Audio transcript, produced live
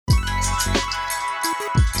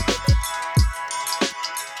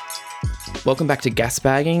Welcome back to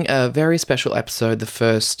Gasbagging, a very special episode, the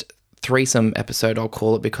first threesome episode, I'll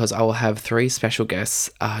call it, because I will have three special guests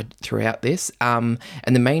throughout this. And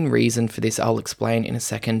the main reason for this I'll explain in a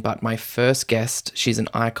second, but my first guest, she's an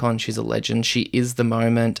icon, she's a legend, she is the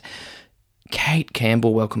moment. Kate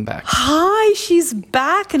Campbell, welcome back. Hi, she's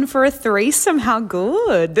back and for a threesome. How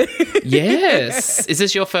good. Yes. Is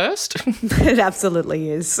this your first? It absolutely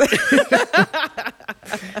is.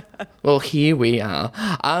 Well, here we are.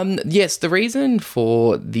 Yes, the reason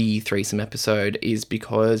for the threesome episode is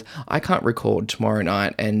because I can't record tomorrow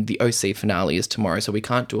night and the OC finale is tomorrow, so we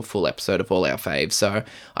can't do a full episode of all our faves. So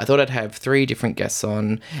I thought I'd have three different guests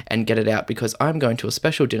on and get it out because I'm going to a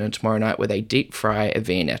special dinner tomorrow night where they deep fry a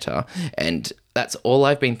Viennetta, and that's all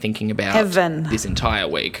I've been thinking about this entire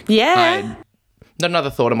week. Yeah. Not another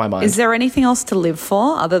thought in my mind. Is there anything else to live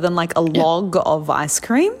for other than like a log of ice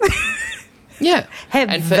cream? Yeah.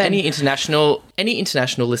 Heaven. And for any international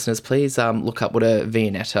listeners, please look up what a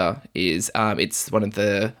Viennetta is. It's one of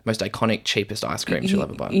the most iconic, cheapest ice creams you'll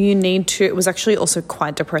ever buy. You need to. It was actually also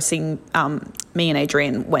quite depressing. Me and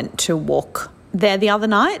Adrian went to walk there the other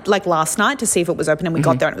night, like last night, to see if it was open, and we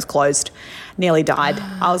got there and it was closed. Nearly died.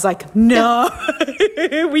 I was like, no,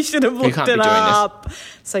 we should have looked it up.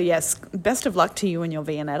 So yes, best of luck to you and your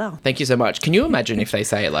Viennetta. Thank you so much. Can you imagine if they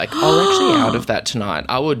say like, oh, we're actually out of that tonight?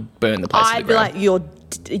 I would burn the place to the ground. I'd be like,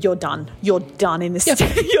 you're done. You're done in this.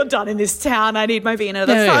 You're done in this town. I need my Viennetta.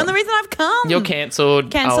 That's the only reason I've come. You're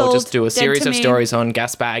cancelled. I'll just do a series of stories on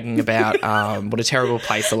Gasbagging about what a terrible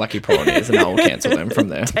place the Lucky Prawn is, and I'll cancel them from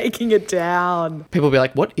there. Taking it down. People will be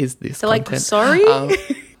like, what is this? They're content? like, sorry.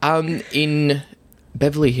 In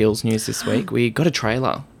Beverly Hills news this week, we got a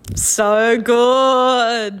trailer. So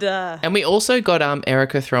good. And we also got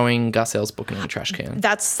Erica throwing Garcelle's book in a trash can.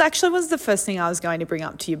 That's actually was the first thing I was going to bring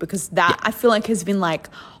up to you, because that I feel like has been like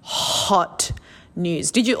hot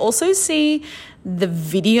news. Did you also see the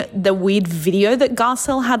weird video that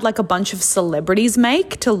Garcelle had like a bunch of celebrities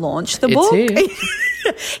make to launch the book?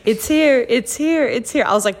 It's here. It's here.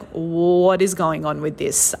 I was like, what is going on with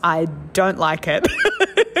this? I don't like it.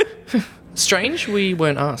 Strange we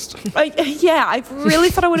weren't asked. I really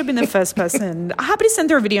thought I would have been the first person. I'm happy to send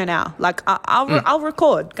through a video now. Like, I'll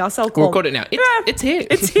record. Garcelle, we'll record it now. It's here.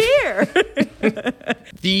 It's here.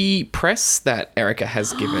 The press that Erica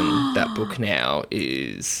has given that book now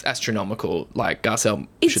is astronomical. Like, Garcelle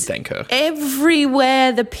should thank her.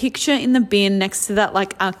 Everywhere. The picture in the bin next to that,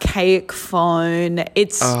 like, archaic phone.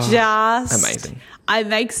 It's just amazing.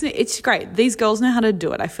 It's great. These girls know how to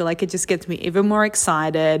do it. I feel like it just gets me even more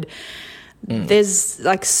excited. There's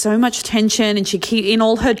like so much tension, and in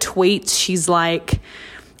all her tweets, she's like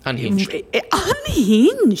unhinged.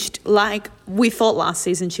 Like, we thought last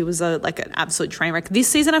season she was like an absolute train wreck. This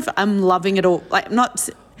season, I'm loving it all. Like,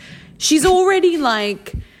 she's already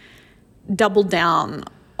like doubled down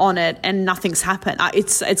on it and nothing's happened.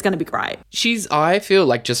 It's going to be great. I feel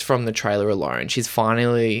like just from the trailer alone, she's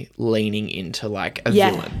finally leaning into like a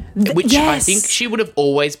villain, which I think she would have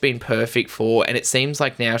always been perfect for. And it seems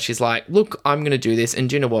like now she's like, look, I'm going to do this. And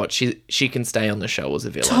do you know what? She can stay on the show as a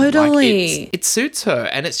villain. Totally. Like, it suits her.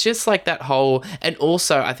 And it's just like that whole, and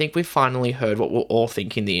also I think we finally heard what we're all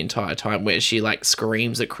thinking the entire time, where she like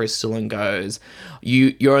screams at Crystal and goes,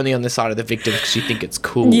 you're only on the side of the victim because you think it's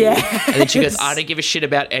cool. Yeah. And then she goes, I don't give a shit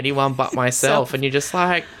about anyone but myself. And you're just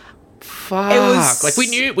like, fuck. Like,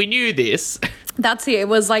 we knew this. That's it. It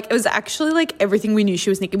was actually like everything we knew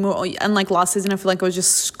she was thinking. And like last season, I feel like I was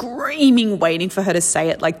just screaming, waiting for her to say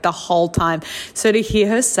it like the whole time. So to hear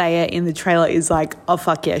her say it in the trailer is like, oh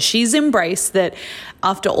fuck yeah. She's embraced that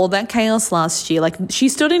after all that chaos last year. Like, she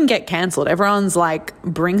still didn't get cancelled. Everyone's like,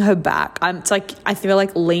 bring her back. It's like, I feel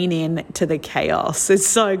like lean in to the chaos. It's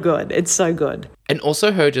so good. It's so good. And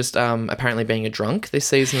also her just apparently being a drunk this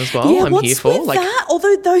season as well. Yeah, I'm here for with that?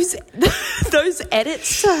 Although those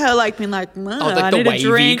edits to her, like being like, like I the need wavy a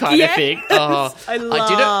drink kind of thing. I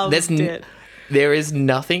loved it. There is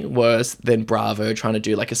nothing worse than Bravo trying to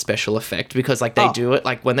do like a special effect, because like they do it,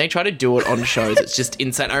 like when they try to do it on shows, it's just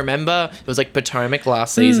insane. I remember it was like Potomac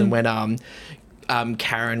last season when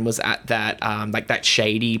Karen was at that like that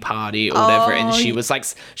shady party or whatever, and she was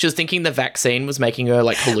thinking the vaccine was making her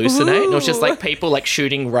like hallucinate. And it was just like people like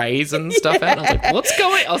shooting rays and stuff out. And I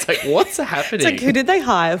was like, what's happening? It's like, who did they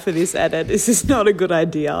hire for this edit? This is not a good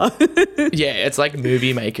idea. Yeah, it's like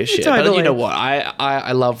movie maker shit. Totally. But you know what?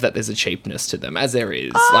 I love that there's a cheapness to them, as there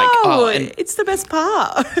is. And it's the best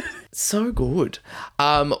part. So good.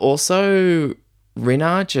 Also,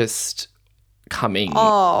 Rinna just coming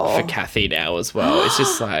for Kathy now as well. It's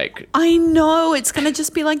just like, I know it's gonna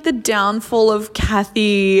just be like the downfall of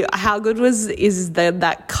Kathy. How good is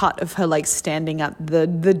that cut of her like standing at the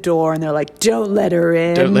door and they're like, don't let her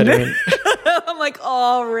in. Don't let her in. I'm like,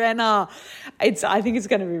 oh, Renna. I think it's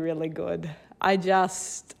gonna be really good.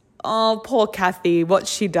 Poor Kathy, what's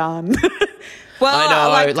she done? Well,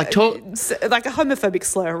 I know, like a homophobic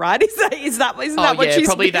slur, right? Isn't that what she's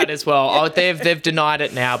probably that as well. Oh, they've denied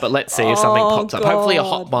it now, but let's see if something pops up. Hopefully, a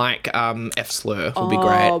hot mic F slur will be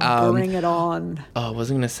great. Bring it on. Oh, I was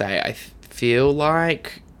gonna say, I feel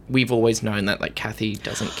like we've always known that like Kathy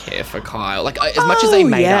doesn't care for Kyle. Like as much as they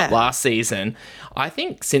made up last season, I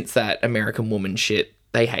think since that American Woman shit,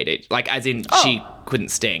 they hate it. Like, as in, she couldn't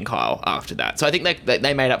stand Kyle after that. So I think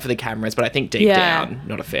they made up for the cameras, but I think deep down,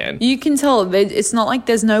 not a fan. You can tell. It's not like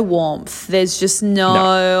there's no warmth. There's just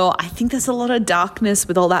no. I think there's a lot of darkness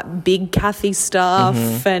with all that big Kathy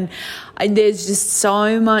stuff, and there's just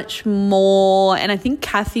so much more. And I think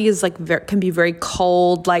Kathy is like can be very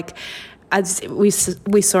cold. Like, as we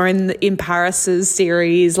saw in Paris's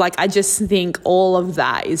series, like I just think all of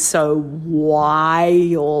that is so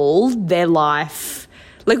wild. Their life.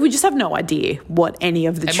 Like, we just have no idea what any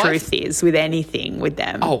of the truth is with anything with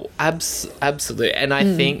them. Oh, absolutely. And I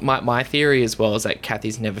think my theory as well is that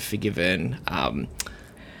Kathy's never forgiven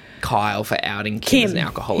Kyle for outing Kim as an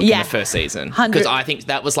alcoholic in the first season. Because I think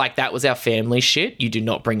that was our family shit. You do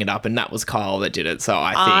not bring it up, and that was Kyle that did it. So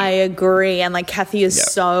I agree. And like Kathy is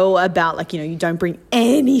so about like, you don't bring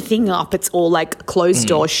anything up. It's all like closed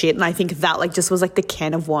door shit. And I think that like just was like the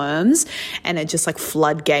can of worms, and it just like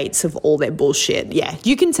floodgates of all their bullshit. Yeah,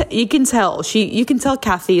 you can tell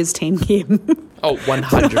Kathy is Team Kim. Oh,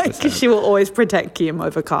 100%. Like, she will always protect Kim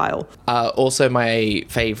over Kyle. Also, my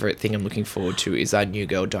favourite thing I'm looking forward to is our new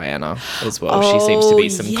girl, Diana, as well. She seems to be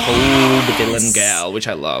some cool villain girl, which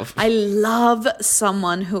I love. I love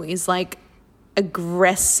someone who is, like,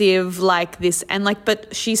 aggressive like this and, like,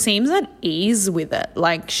 but she seems at ease with it.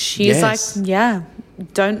 Like, she's like,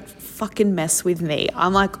 don't fucking mess with me.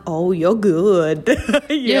 I'm like, oh, you're good.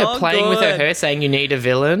 Playing with her, saying you need a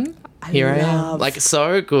villain. Here I am. Like,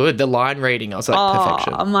 so good. The line reading, I was like,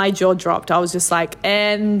 perfection. My jaw dropped. I was just like,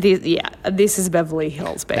 and this is Beverly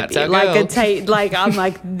Hills, baby. That's our like, I'm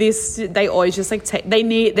like, this, they always just like,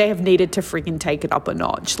 they have needed to freaking take it up a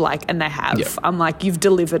notch. Like, and they have. Yep. I'm like, you've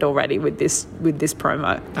delivered already with this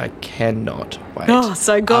promo. I cannot wait. Oh,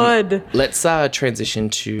 so good. Let's transition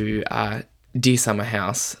to Dear Summer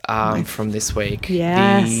House from this week.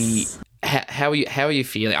 Yes. How are you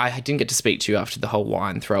feeling? I didn't get to speak to you after the whole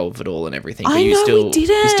wine throw of it all and everything. But we didn't.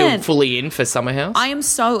 You're still fully in for Summer House? I am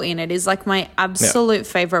so in. It is like my absolute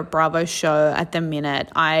favourite Bravo show at the minute.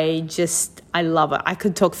 I love it. I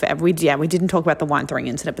could talk forever. We didn't talk about the wine throwing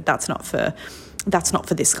incident, but that's not for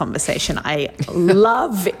this conversation. I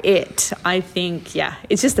love it. I think,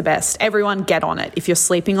 it's just the best. Everyone get on it. If you're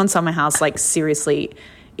sleeping on Summer House, like seriously,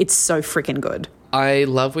 it's so freaking good. I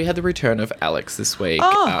love we had the return of Alex this week.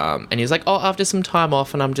 And he was like, after some time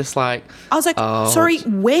off. And I'm just like... I was like, sorry,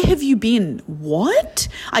 where have you been? What?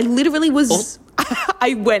 I literally was...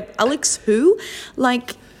 I went, Alex who?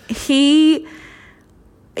 Like, he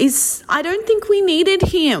is... I don't think we needed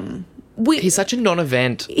him. He's such a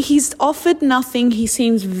non-event. He's offered nothing. He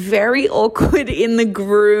seems very awkward in the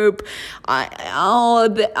group. I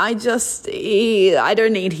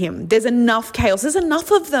don't need him. There's enough chaos. There's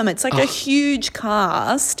enough of them. It's like a huge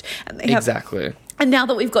cast. And they exactly. And now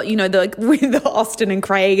that we've got, with Austin and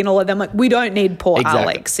Craig and all of them, like, we don't need poor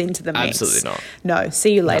Alex into the mix. Absolutely not. No,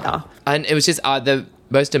 see you later. No. And it was just the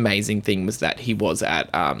most amazing thing was that he was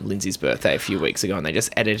at Lindsay's birthday a few weeks ago and they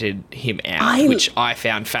just edited him out, which I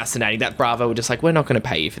found fascinating. That Bravo were just like, we're not going to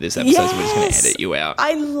pay you for this episode, so we're just going to edit you out.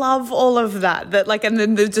 I love all of that. And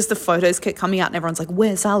then just the photos kept coming out and everyone's like,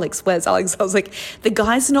 where's Alex? Where's Alex? I was like, the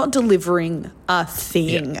guy's not delivering a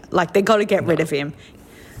thing. Yeah. Like, they got to get rid of him.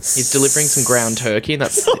 He's delivering some ground turkey and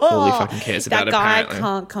that's all he fucking cares about, apparently. That guy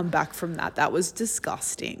can't come back from that. That was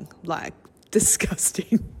disgusting. Like,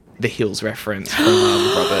 disgusting. The Hills reference from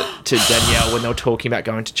Robert to Danielle when they were talking about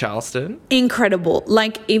going to Charleston. Incredible.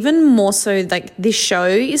 Like, even more so, like, this show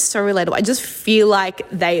is so relatable. I just feel like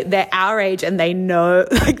they're our age and they know,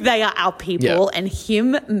 like, they are our people. Yeah. And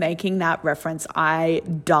him making that reference, I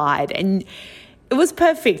died. And it was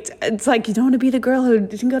perfect. It's like, you don't want to be the girl who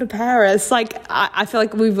didn't go to Paris. Like, I feel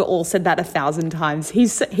like we've all said that 1,000 times.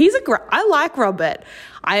 I like Robert.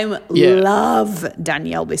 I love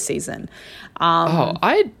Danielle this season.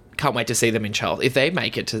 I can't wait to see them in Charles. If they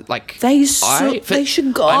make it to, like... They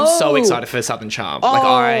should go. I'm so excited for Southern Charm.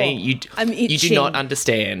 You do not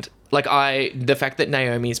understand. Like, the fact that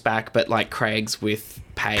Naomi's back, but, like, Craig's with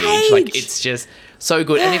Paige. Like, it's just so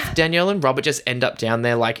good. And if Danielle and Robert just end up down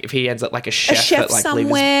there, like if he ends up like a chef at like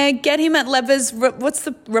somewhere, get him at Levers, what's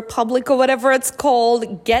the Republic or whatever it's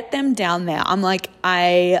called, get them down there. I'm like,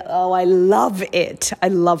 I love it. I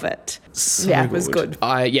love it. So yeah, it was good.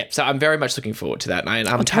 So I'm very much looking forward to that. And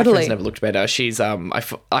totally. Catherine's never looked better. She's I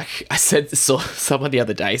saw someone the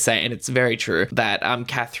other day say, and it's very true, that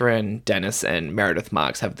Catherine Dennis and Meredith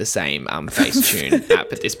Marks have the same Facetune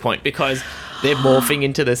app at this point, because they're morphing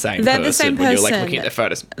into the same They're person. the same when person. you're like looking at their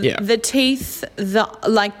photos. Yeah. The teeth,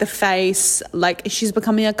 the face, like she's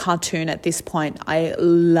becoming a cartoon at this point. I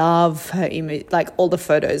love her image, like all the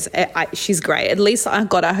photos. She's great. At least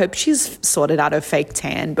I hope she's sorted out her fake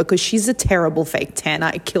tan, because she's a terrible fake tan.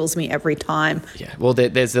 It kills me every time. Yeah. Well,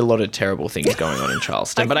 there's a lot of terrible things going on in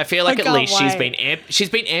Charleston, but I feel like at least she's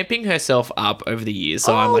been amping herself up over the years,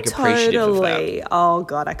 so I'm like appreciative of that. Oh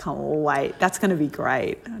God, I can't wait. That's going to be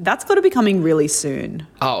great. That's got to be coming really soon.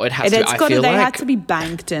 Oh, it has to. They had to be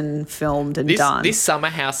banked and filmed and done. This Summer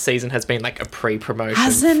House season has been like a pre-promotion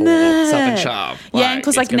Hasn't for it? Southern Charm. Yeah,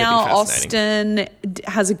 because like now Austin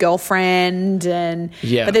has a girlfriend, and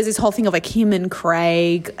but there's this whole thing of like him and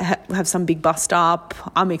Craig have some big bust up.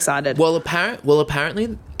 I'm excited. Well,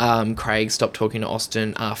 apparently, Craig stopped talking to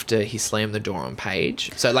Austin after he slammed the door on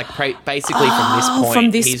Paige. So like basically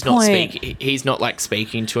from this point, he's not like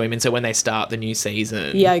speaking to him, and so when they start the new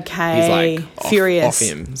season, he's like furious off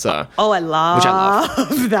him. So I love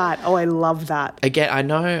that. Oh, I love that. Again, I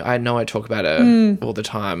know I talk about her all the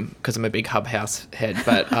time because I'm a big Hub House head,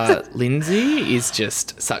 but Lindsay is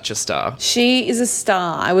just such a star. She is a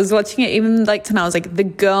star. I was watching it even like tonight. I was like, the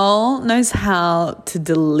girl knows how to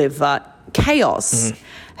deliver chaos.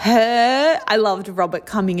 I loved Robert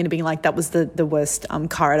coming in and being like, that was the worst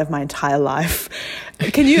car out of my entire life.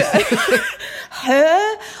 Can you...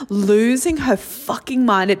 her losing her fucking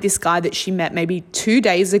mind at this guy that she met maybe 2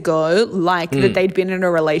 days ago, like that they'd been in a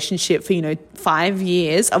relationship for, 5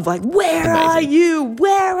 years of like, where are you?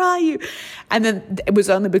 And then it was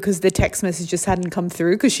only because the text messages hadn't come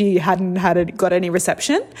through because she hadn't got any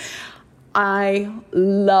reception. I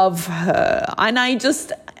love her. And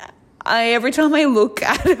every time I look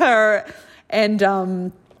at her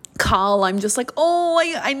and Carl, I'm just like,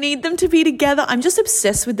 I need them to be together. I'm just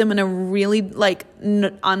obsessed with them in a really like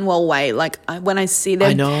unwell way. Like when I see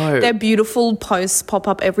them, their beautiful posts pop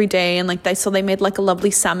up every day, and like they made like a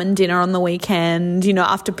lovely salmon dinner on the weekend.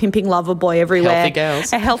 After pimping Loverboy everywhere.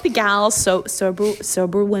 Healthy gals, so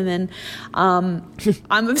sober women. I'm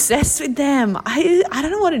obsessed with them. I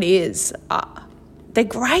don't know what it is. They're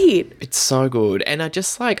great. It's so good. And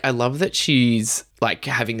I love that she's like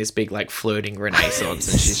having this big like flirting renaissance,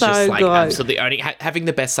 and she's just like good. Absolutely having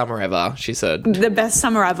the best summer ever, she said. The best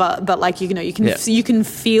summer ever, but like, you can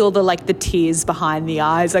feel the tears behind the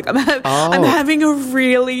eyes. Like I'm having a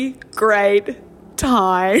really great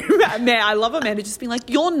time. Man, I love Amanda just being like,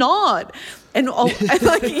 you're not. And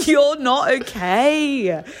like, you're not okay.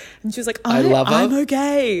 And she was like, I love her. I'm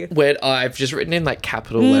okay. Where I've just written in like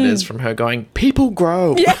capital letters from her going, people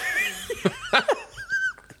grow. Yeah.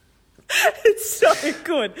 It's so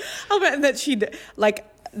good. And that she'd like,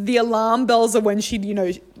 the alarm bells are when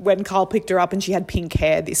when Carl picked her up and she had pink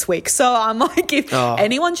hair this week. So I'm like, if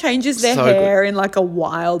anyone changes their hair in like a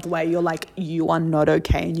wild way, you're like, you are not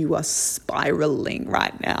okay and you are spiraling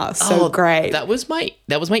right now. So great. That was my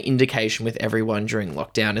indication with everyone during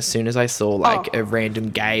lockdown. As soon as I saw like a random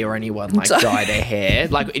gay or anyone like dye their hair,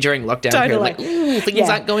 like during lockdown period, like, ooh, things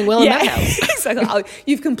aren't going well in that house. Exactly.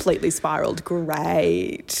 You've completely spiraled.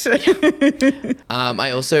 Great.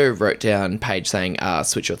 I also wrote down Paige saying,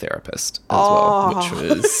 switch your therapist as well, which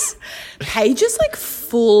was... Paige is like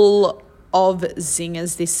full of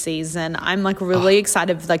zingers this season. I'm like really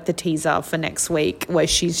excited for like the teaser for next week where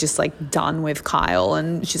she's just like done with Kyle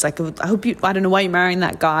and she's like, I don't know why you're marrying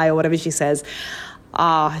that guy or whatever she says.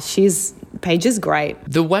 Paige is great.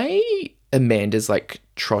 The way Amanda's like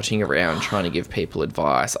trotting around trying to give people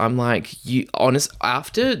advice, I'm like,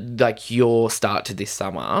 after like your start to this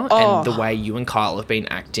summer and the way you and Kyle have been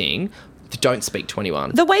acting, don't speak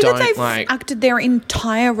 21. The way that they've acted their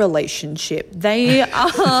entire relationship. They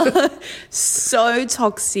are so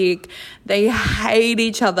toxic. They hate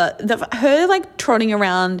each other. Her like trotting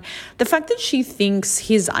around, the fact that she thinks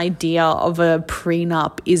his idea of a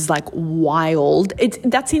prenup is like wild.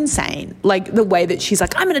 That's insane. Like the way that she's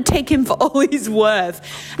like, I'm going to take him for all he's worth.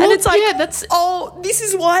 And it's like, this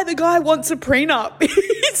is why the guy wants a prenup.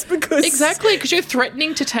 It's because... Exactly, because you're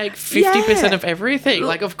threatening to take 50% of everything.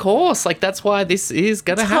 Like, of course, like that's why this is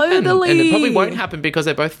going to happen. And it probably won't happen because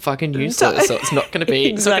they're both fucking useless. So it's not going to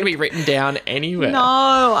be, it's not going to be written down anywhere.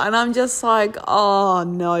 No, and I'm just just like, oh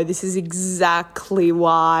no, this is exactly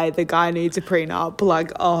why the guy needs a prenup.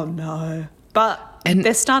 Like, oh no. But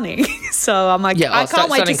they're stunning. So I'm like, I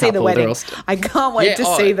can't wait to see the wedding. I can't wait to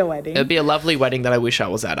see the wedding. It'd be a lovely wedding that I wish I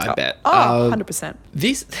was at, I bet. 100%.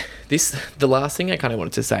 The last thing I kind of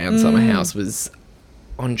wanted to say on Summer House was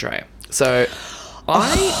Andre. So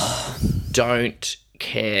I don't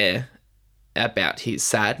care about his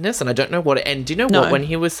sadness, and I don't know what. And do you know what? When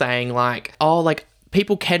he was saying like, oh, like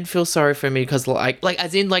people can feel sorry for me because like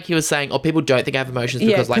as in like he was saying, oh, people don't think I have emotions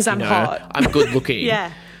because like I'm hot. I'm good looking.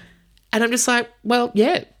 Yeah. And I'm just like, well,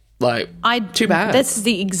 yeah, like too bad. That's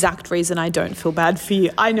the exact reason I don't feel bad for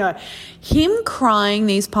you. I know. Him crying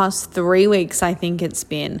these past 3 weeks, I think it's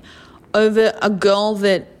been, over a girl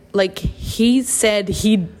that like he said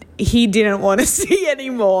he didn't want to see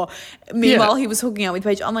anymore. Meanwhile, he was hooking up with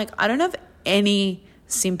Paige. I'm like, I don't have any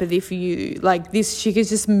sympathy for you. Like, this chick has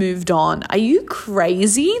just moved on. Are you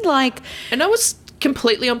crazy? Like, and I was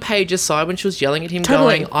completely on Paige's side when she was yelling at him,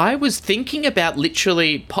 going, I was thinking about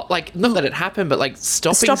literally, like, not that it happened, but like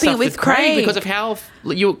stopping stuff with Craig because of how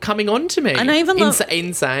you were coming on to me. And I even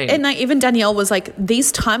insane. And even Danielle was like,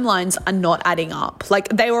 these timelines are not adding up. Like,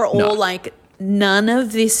 they were all like, none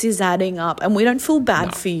of this is adding up, and we don't feel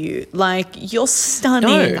bad for you. Like, you're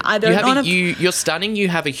stunning. No, I don't want to. You're stunning. You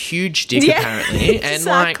have a huge dick, apparently, and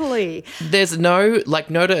exactly. Like, there's no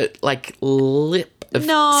lip of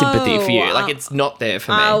sympathy for you. Like, it's not there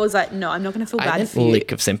for me. I was like, no, I'm not going to feel bad for you.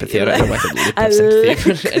 Lick of sympathy. I don't know why the lip of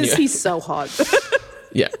sympathy. Because he's so hot.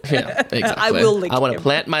 Yeah, exactly. I will lick I want him. to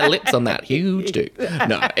plant my lips on that huge dick.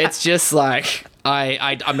 No, it's just like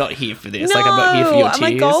I'm not here for this. No, like, I'm not here for your tears. I'm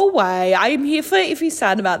like, go away. I'm here for if he's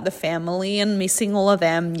sad about the family and missing all of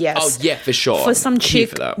them. Yes. Oh yeah, for sure. For some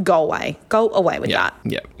chick, go away. Go away with that.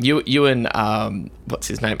 Yeah. You and what's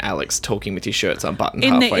his name, Alex, talking with your shirts unbuttoned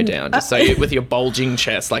halfway down, just so with your bulging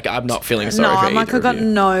chest. Like, I'm not feeling sorry for I'm like, either I got of you.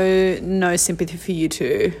 no sympathy for you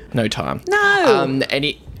too. No time. No.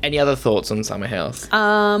 Any other thoughts on Summer House?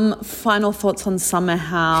 Final thoughts on Summer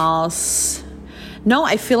House. No,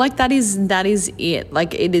 I feel like that is it.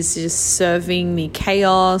 Like, it is just serving me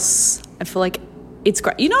chaos. I feel like it's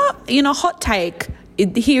great. You know, hot take.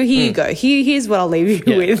 Here you go. Here's what I'll leave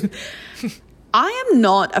you with. I am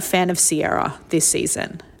not a fan of Sierra this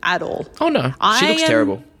season at all. Oh no, she looks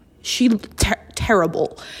terrible.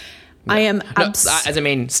 Terrible. Yeah. I am as I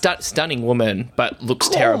mean, stunning woman, but looks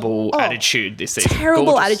terrible attitude this season.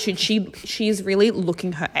 Terrible Gorgeous. attitude. She is really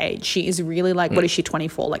looking her age. She is really like, what is she,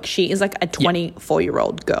 24? Like, she is like a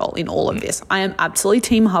 24-year-old girl in all of this. I am absolutely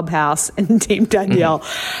team Hubhouse and team Danielle.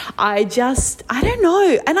 I don't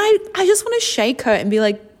know. And I just want to shake her and be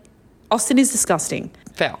like, Austin is disgusting.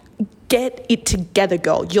 Foul. Get it together,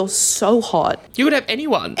 girl. You're so hot. You could have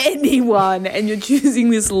anyone. And you're choosing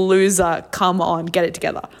this loser. Come on, get it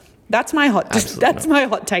together. That's my hot. That's my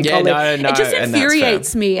hot take. Yeah, no, it just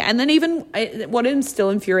infuriates me. And then even what I'm still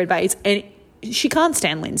infuriated by is she can't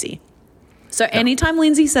stand Lindsay. So anytime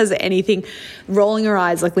Lindsay says anything, rolling her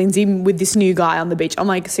eyes like Lindsay with this new guy on the beach, I'm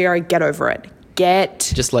like, Sierra, get over it.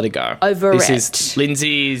 Just let it go. This is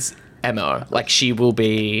Lindsay's MO. Like, she will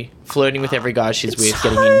be flirting with every guy she's with,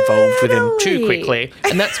 getting involved with him too quickly.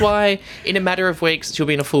 And that's why in a matter of weeks she'll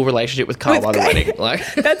be in a full relationship with Carl by the wedding.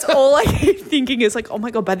 Like, that's all I keep thinking is like, oh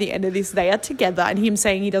my God, by the end of this they are together, and him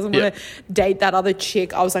saying he doesn't want to date that other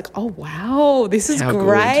chick. I was like, oh wow, this is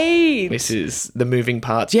great. Good. This is the moving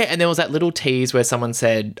parts. Yeah, and there was that little tease where someone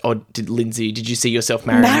said, Lindsay, did you see yourself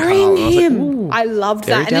marrying him? I loved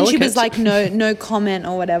that. And delicate. Then she was like, no comment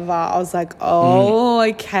or whatever. I was like, oh,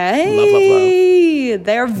 okay. Love.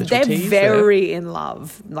 They're very in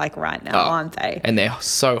love, like, right now, aren't they? And they're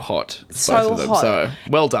so hot, so both of them. hot. So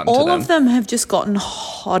well done to them. All of them have just gotten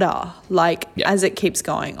hotter, like, as it keeps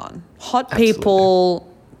going on. Hot people,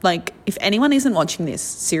 like, if anyone isn't watching this,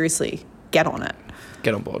 seriously, get on it.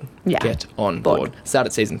 Get on board. Yeah. Get on board. Start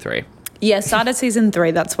at season 3. Yeah, started season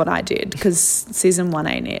 3. That's what I did, because season 1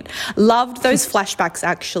 ain't it. Loved those flashbacks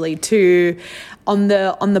actually to on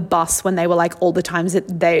the bus when they were like all the times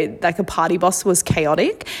that they like a party bus was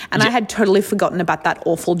chaotic, and I had totally forgotten about that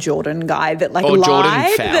awful Jordan guy that lied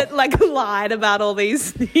about all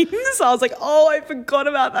these things. So I was like, oh, I forgot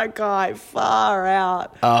about that guy. Far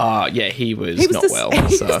out. Yeah, he was not well. He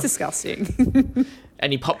was disgusting.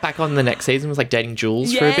 And he popped back on the next season, was like dating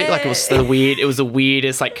Jules for a bit. Like, it was the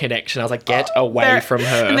weirdest like connection. I was like, get away from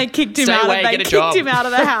her. And they kicked him out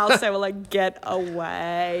of the house. They were like, get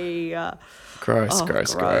away. Gross.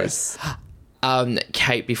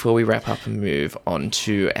 Kate, before we wrap up and move on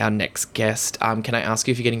to our next guest, can I ask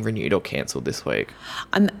you if you're getting renewed or cancelled this week?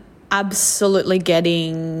 I'm absolutely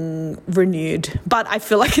getting renewed, but I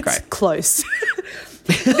feel like it's close.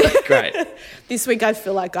 Great. This week I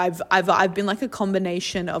feel like I've been like a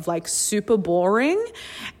combination of like super boring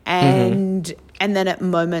and then at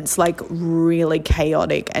moments like really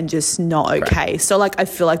chaotic and just not okay. So like I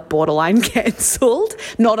feel like borderline cancelled,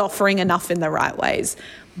 not offering enough in the right ways.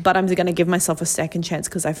 But I'm going to give myself a second chance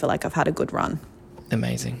because I feel like I've had a good run.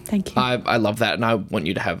 Amazing. Thank you. I love that, and I want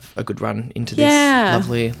you to have a good run into this Yeah.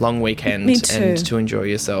 lovely long weekend. Me too. And to enjoy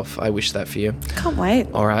yourself. I wish that for you. Can't wait.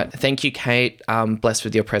 All right. Thank you, Kate. Blessed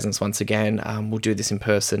with your presence once again. We'll do this in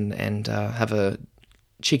person and have a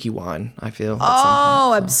cheeky wine, I feel. at some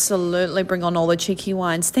Oh, point, so. absolutely. Bring on all the cheeky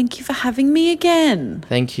wines. Thank you for having me again.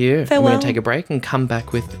 Thank you. We're Farewell. going to take a break and come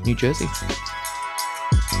back with New Jersey.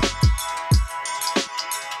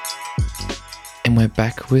 And we're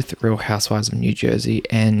back with Real Housewives of New Jersey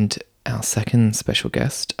and our second special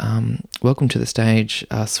guest. Welcome to the stage,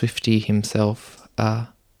 Swiftie himself,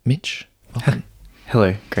 Mitch. Welcome.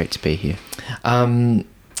 Hello, great to be here.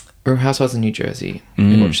 Real Housewives of New Jersey,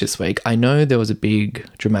 we watched this week. I know there was a big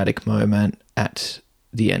dramatic moment at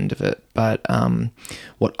the end of it, but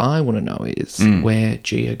what I want to know is where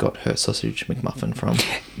Gia got her sausage McMuffin from.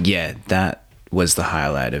 Yeah, that was the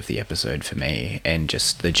highlight of the episode for me, and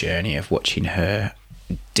just the journey of watching her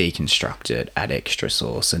deconstruct it, add extra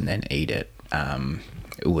sauce, and then eat it.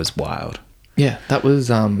 It was wild. Yeah, that was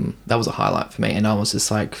a highlight for me, and I was just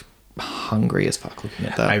like hungry as fuck looking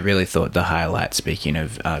at that. I really thought the highlight, speaking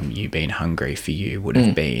of you being hungry, for you would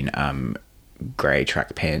have been grey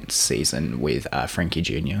track pants season with Frankie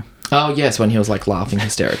Jr. Oh yes, when he was like laughing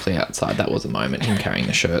hysterically outside, that was a moment. Him carrying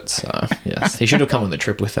the shirts. So yes, he should have come on the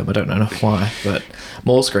trip with them. I don't know why, but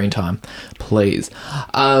more screen time, please.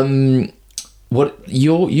 What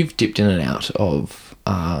you've dipped in and out of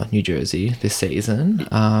New Jersey this season?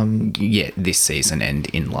 Yeah, this season and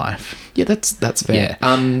in life. Yeah, that's fair.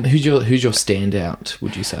 Yeah. Who's your standout?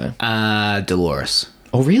 Would you say? Dolores.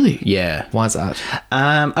 Oh really? Yeah. Why's that?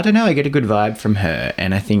 I don't know. I get a good vibe from her,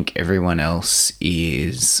 and I think everyone else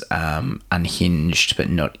is unhinged, but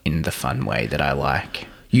not in the fun way that I like.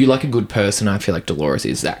 You like a good person. I feel like Dolores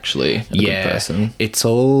is actually a good person. It's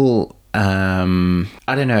all. I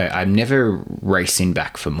don't know. I'm never racing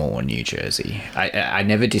back for more New Jersey. I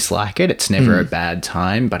never dislike it. It's never a bad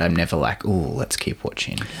time, but I'm never like, oh, let's keep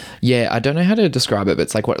watching. Yeah, I don't know how to describe it, but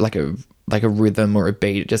it's like like a rhythm or a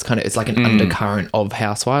beat. It just kind of, it's like an undercurrent of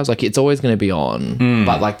Housewives. Like it's always going to be on,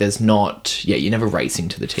 but like there's not. Yeah, you're never racing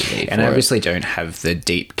to the TV. And I obviously don't have the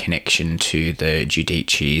deep connection to the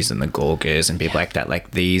Giudices and the Gorgas and people like that.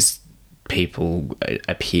 Like these people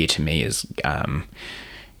appear to me as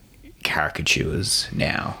caricatures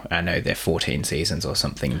now. I know they're 14 seasons or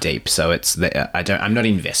something deep, so it's I'm not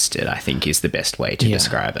invested, I think, is the best way to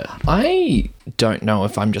describe it. I don't know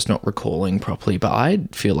if I'm just not recalling properly, but I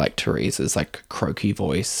feel like Teresa's like croaky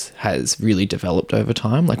voice has really developed over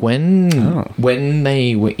time. Like when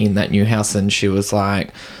they were in that new house and she was like,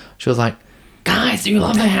 guys, do you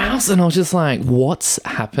love the house? And I was just like, what's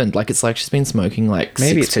happened? Like it's like she's been smoking like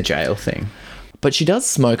Maybe it's a jail thing. But she does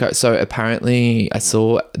smoke. So apparently I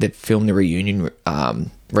saw they filmed the reunion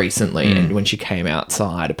recently, and when she came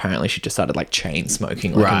outside, apparently she just started like chain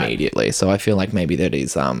smoking like immediately. So I feel like maybe that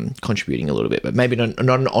is contributing a little bit, but maybe not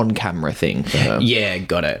an on-camera thing for her. Yeah,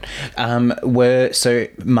 got it. So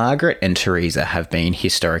Margaret and Teresa have been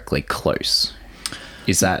historically close.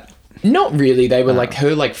 Is that... Not really. They were like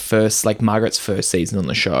her first, like Margaret's first season on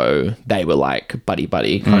the show, they were like buddy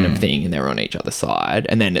kind of thing, and they were on each other's side.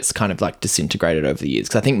 And then it's kind of like disintegrated over the years.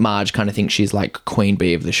 Because I think Marge kind of thinks she's like queen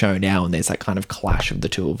bee of the show now, and there's that kind of clash of the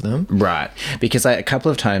two of them. Right. Because a couple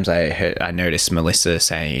of times I noticed Melissa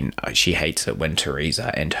saying she hates it when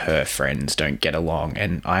Teresa and her friends don't get along.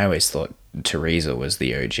 And I always thought Teresa was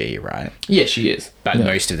the OG, right? Yeah, she is. But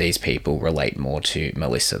most of these people relate more to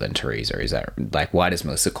Melissa than Teresa. Is that like, why does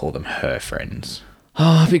Melissa call them her friends?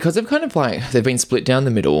 Oh, because they've kind of like, they've been split down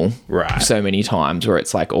the middle so many times where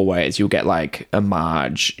it's like always you'll get like a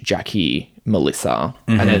Marge, Jackie, Melissa,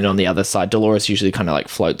 and then on the other side, Dolores usually kind of like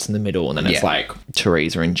floats in the middle, and then it's like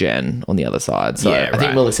Teresa and Jen on the other side. So I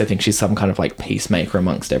think Melissa thinks she's some kind of like peacemaker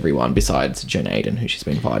amongst everyone besides Jen Aiden, who she's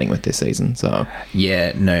been fighting with this season. So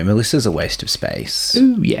yeah, no, Melissa's a waste of space.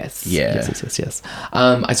 Ooh, yes. Yeah. Yes.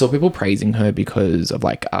 I saw people praising her because of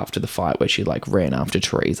like after the fight where she like ran after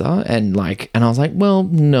Teresa and I was like, well,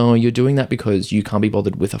 no, you're doing that because you can't be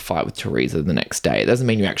bothered with a fight with Teresa the next day. It doesn't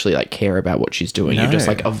mean you actually like care about what she's doing. No. You're just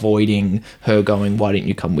like avoiding her going, why didn't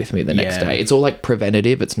you come with me the next Yeah. day? It's all like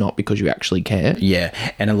preventative. It's not because you actually care. Yeah,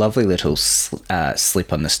 and a lovely little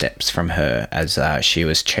slip on the steps from her as she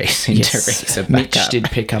was chasing Teresa back Mitch up. did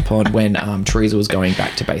pick up on when Teresa was going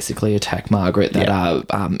back to basically attack Margaret that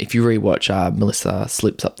if you rewatch, Melissa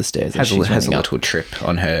slips up the stairs and has she's a running up. little trip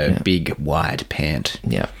on her big wide pant.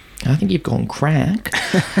 Yeah. I think you've gone crack.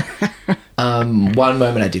 One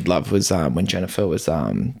moment I did love was when Jennifer was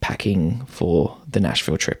packing for the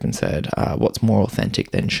Nashville trip and said, what's more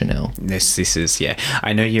authentic than Chanel? This is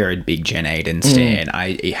I know you're a big Jen Aiden stan.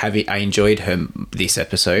 I enjoyed her this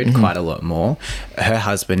episode quite a lot more. Her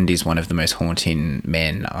husband is one of the most haunting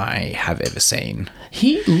men I have ever seen.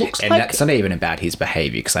 He looks And like... that's not even about his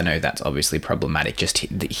behavior, because I know that's obviously problematic. Just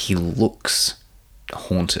he looks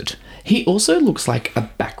haunted. He also looks like a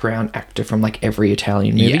background actor from like every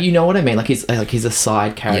Italian movie. Yeah. You know what I mean? Like he's a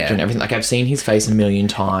side character Yeah. and everything. Like I've seen his face a million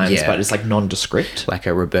times, Yeah. but it's like nondescript. Like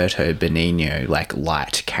a Roberto Benigno, like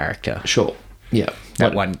light character. Sure. Yeah.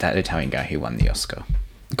 That Italian guy who won the Oscar.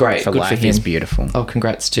 Great. For Good Life for him. is Beautiful. Oh,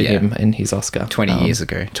 congrats to Yeah. him and his Oscar. 20 years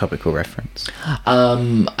ago. Topical reference.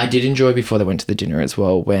 I did enjoy before they went to the dinner as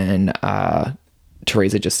well when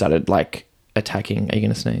Teresa just started like attacking. Are you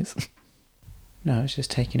going to sneeze? No, I was just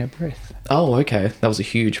taking a breath. Oh, okay. That was a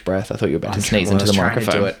huge breath. I thought you were about to sneeze into the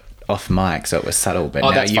microphone. To do it off mic, so it was subtle, but Oh,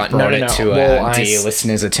 now that's you've fine. No, brought no, it no. to Well, our I dear s-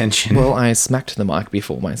 listeners' attention. Well, I smacked the mic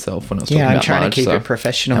before myself when I was talking Yeah, I'm about trying to Marge, keep so it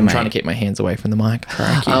professional, I'm mate. trying to keep my hands away from the mic.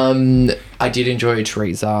 I did enjoy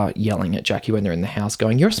Teresa yelling at Jackie when they're in the house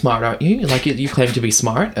going, you're smart, aren't you? Like, you claim to be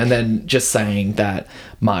smart. And then just saying that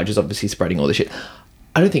Marge is obviously spreading all this shit.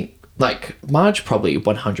 I don't think... Like, Marge probably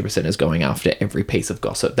 100% is going after every piece of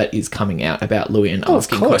gossip that is coming out about Louis and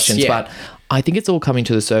asking course, questions. yeah. But I think it's all coming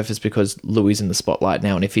to the surface because Louis is in the spotlight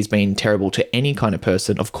now. And if he's been terrible to any kind of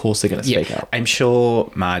person, of course they're going to speak up. I'm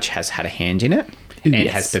sure Marge has had a hand in it and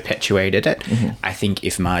Yes. has perpetuated it. I think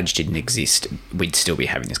if Marge didn't exist, we'd still be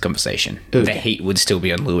having this conversation. Ooh. The heat would still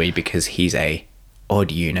be on Louis because he's a odd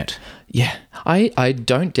unit. Yeah. I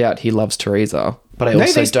don't doubt he loves Teresa. But I No,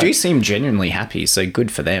 also they don't... do seem genuinely happy, so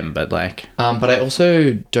good for them, but like... But I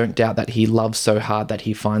also don't doubt that he loves so hard that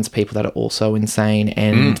he finds people that are also insane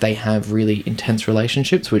and they have really intense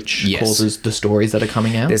relationships, which Yes. causes the stories that are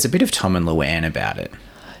coming out. There's a bit of Tom and Luann about it.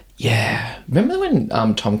 Yeah. Remember when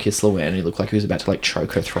Tom kissed Luann and he looked like he was about to like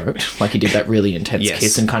choke her throat? Like he did that really intense Yes.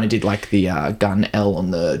 kiss and kind of did like the gun L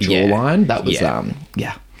on the Yeah. jawline. That was,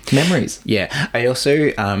 Yeah. memories. Yeah, I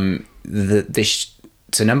also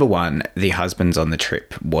so number one, the husbands on the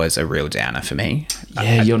trip was a real downer for me.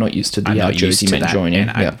 Yeah, you're not used to I'm the not Jersey used to men that, joining.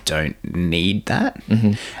 and I Yeah. don't need that.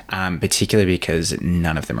 Particularly because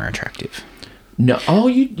none of them are attractive. No. Oh,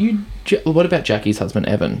 what about Jackie's husband,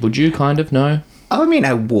 Evan? Would you kind of know? I mean,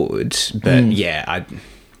 I would, but yeah,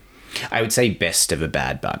 I would say best of a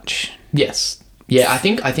bad bunch. Yes. Yeah, I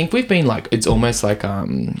think we've been like, it's almost like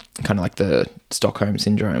kind of like the Stockholm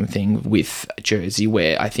syndrome thing with Jersey,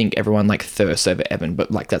 where I think everyone like thirsts over Evan,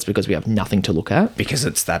 but like that's because we have nothing to look at. Because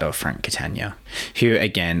it's that or Frank Catania, who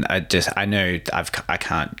again, I know I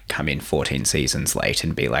can't come in 14 seasons late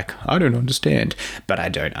and be like, I don't understand, but I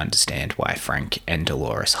don't understand why Frank and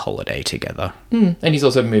Dolores holiday together. And he's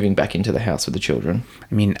also moving back into the house with the children.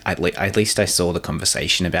 I mean, at least I saw the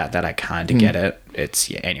conversation about that. I kind of get it.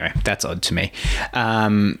 Anyway, that's odd to me.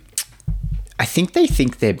 I think they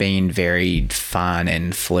think they're being very fun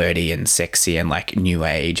and flirty and sexy and like new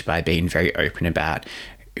age by being very open about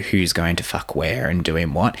who's going to fuck where and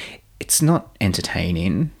doing what. It's not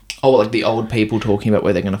entertaining. Oh, like the old people talking about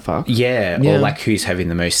where they're going to fuck? Yeah, Yeah. or like who's having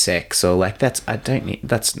the most sex, or like that's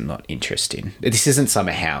not interesting. This isn't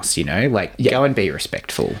Summer House, you know? Like, go and be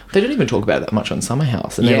respectful. They don't even talk about it that much on Summer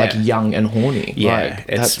House, and they're Yeah. like young and horny. Yeah, Like,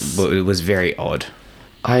 that's... it was very odd.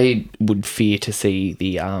 I would fear to see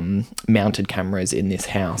the mounted cameras in this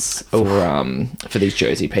house for these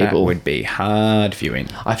Jersey That people. would be hard viewing.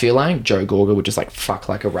 I feel like Joe Gorga would just like fuck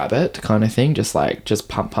like a rabbit kind of thing, just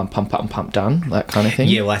pump, done, that kind of thing.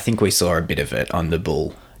 Yeah, well, I think we saw a bit of it on the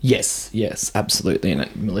Bull. Yes, absolutely.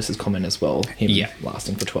 And Melissa's comment as well, him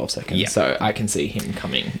lasting for 12 seconds. Yeah. So I can see him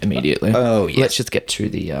coming immediately. Oh, yeah. Let's just get to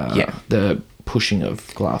the pushing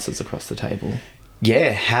of glasses across the table.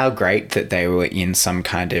 Yeah, how great that they were in some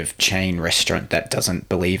kind of chain restaurant that doesn't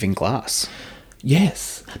believe in glass.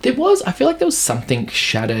 Yes. I feel like there was something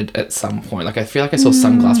shattered at some point. Like I feel like I saw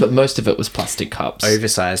some glass, but most of it was plastic cups.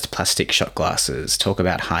 Oversized plastic shot glasses. Talk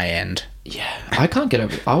about high end. Yeah. I can't get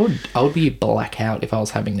over it. I would be blackout if I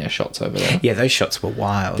was having their shots over there. Yeah, those shots were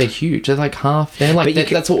wild. They're huge. They're like half. They're like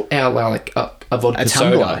that's all our like a vodka A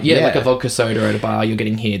soda. tumbler, Yeah, yeah. like a vodka soda at a bar. You're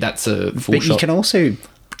getting here. That's a full but shot. you can also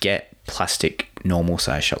get plastic normal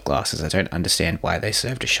size shot glasses. I don't understand why they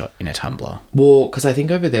served a shot in a tumbler. Well, because I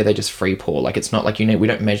think over there they just free pour. Like, it's not like, we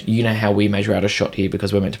don't measure. You know how we measure out a shot here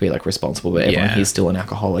because we're meant to be like responsible, but everyone here's still an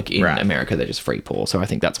alcoholic. In America, they just free pour. So I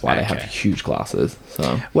think that's why they have huge glasses.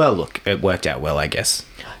 So well, look, it worked out well, I guess.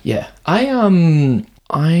 Yeah, I don't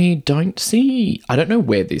know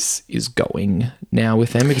where this is going now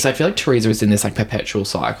with them, because I feel like Teresa is in this like perpetual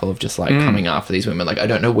cycle of just like coming after these women. Like, I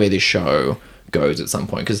don't know where this show goes at some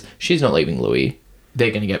point, because she's not leaving Louis. They're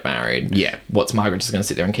going to get married. Yeah. What's Margaret just going to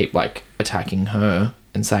sit there and keep like attacking her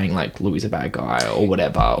and saying like Louis is a bad guy or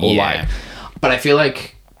whatever, or like, but I feel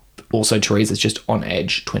like also Teresa's just on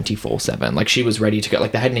edge 24/7. Like, she was ready to go.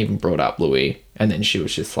 Like, they hadn't even brought up Louis, and then she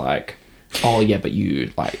was just like, oh yeah, but you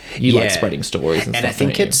like spreading stories and stuff. And I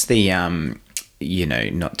think it's the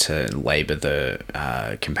not to labour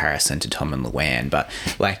the comparison to Tom and Luann, but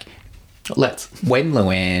like, when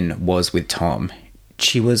Luann was with Tom,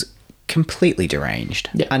 she was completely deranged,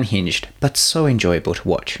 unhinged, but so enjoyable to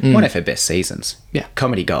watch. One of her best seasons. Yeah.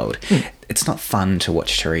 Comedy gold. It's not fun to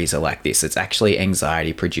watch Teresa like this. It's actually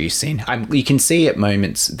anxiety producing. You can see at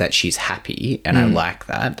moments that she's happy, and I like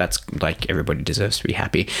that. That's like, everybody deserves to be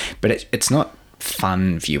happy, but it's not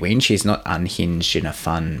fun viewing. She's not unhinged in a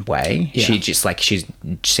fun way. She just like, she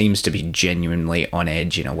seems to be genuinely on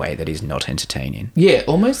edge in a way that is not entertaining. Yeah,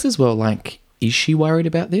 almost as well like, is she worried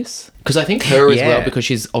about this? Because I think her as well, because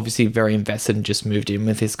she's obviously very invested and just moved in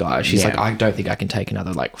with this guy. She's like, I don't think I can take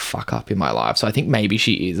another like fuck up in my life. So I think maybe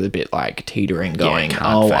she is a bit like teetering, going,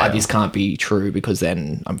 this can't be true because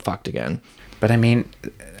then I'm fucked again. But I mean,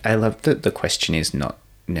 I love that the question is not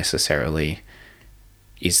necessarily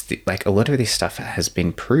like, a lot of this stuff has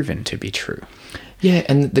been proven to be true. Yeah,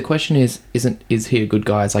 and the question is he a good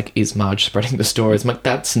guy? It's like, is Marge spreading the stories? I'm like,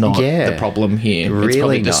 that's not the problem here. Really, it's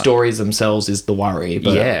probably the stories themselves is the worry.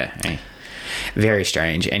 But very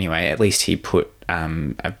strange. Anyway, at least he put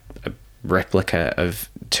a replica of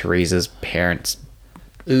Teresa's parents'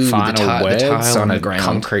 final words on a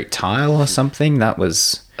concrete tile or something. That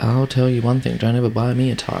was... I'll tell you one thing, don't ever buy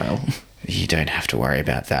me a tile. You don't have to worry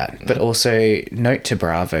about that. But also, note to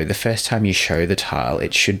Bravo, the first time you show the tile,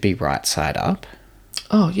 it should be right side up.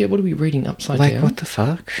 Oh, yeah, what are we reading upside down? Like, what the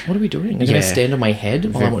fuck? What are we doing? Are you going to stand on my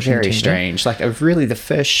head while I'm watching Very TV? strange. Like, really, the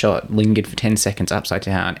first shot lingered for 10 seconds upside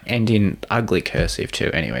down, and in ugly cursive,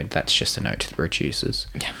 too. Anyway, that's just a note to the producers.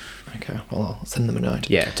 Yeah. Okay, well, I'll send them a note.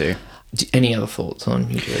 Yeah, do. Any other thoughts on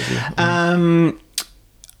New Jersey?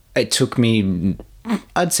 It took me,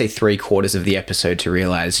 I'd say, 3/4 of the episode to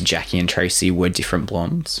realise Jackie and Tracy were different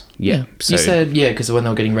blondes. Yeah. So, you said, because when they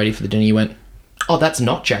were getting ready for the dinner, you went, oh, that's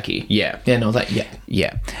not Jackie. Yeah. Yeah, no, that,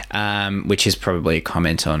 Yeah. which is probably a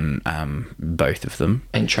comment on both of them.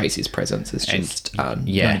 And Tracy's presence is just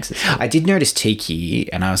non-existent. I did notice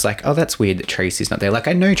Tiki, and I was like, oh, that's weird that Tracy's not there. Like,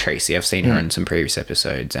 I know Tracy. I've seen her in some previous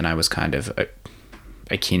episodes, and I was kind of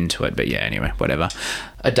akin to it. But yeah, anyway, whatever.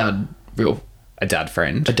 A dud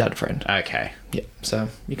friend. A dud friend. Okay. Yeah, so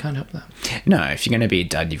you can't help that. No, if you're going to be a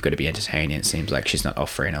dud, you've got to be entertaining. It seems like she's not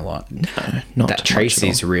offering a lot. No, not that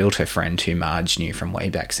Tracy's realtor friend who Marge knew from way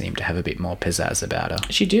back seemed to have a bit more pizzazz about her.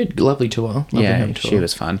 She did. Lovely tour. Lovely She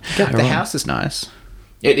was fun. The house is nice.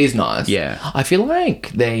 It is nice. Yeah. I feel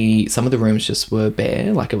like some of the rooms just were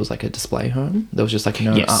bare, like it was like a display home. There was just like,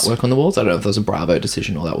 artwork on the walls. I don't know if that was a Bravo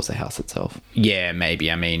decision or that was the house itself. Yeah,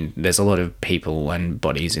 maybe. I mean, there's a lot of people and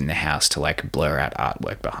bodies in the house to like blur out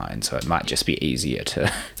artwork behind, so it might just be easier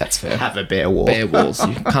to That's fair. have a bare wall. Bare walls.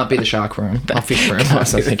 You can't be the shark room. Or fish room. I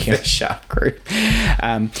was thinking. The shark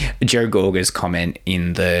room. Joe Gorga's comment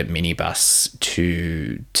in the minibus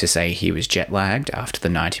to say he was jet lagged after the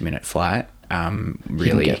 90-minute flight.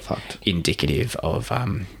 Really get fucked. Indicative of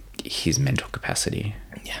his mental capacity.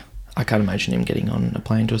 Yeah. I can't imagine him getting on a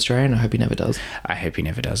plane to Australia, and I hope he never does. I hope he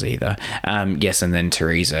never does either. Yes, and then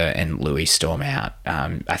Teresa and Louis storm out.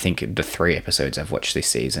 I think the 3 episodes I've watched this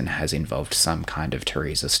season has involved some kind of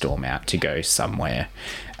Teresa storm out to go somewhere.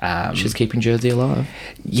 She's keeping Jersey alive.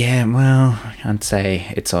 Yeah, well, I'd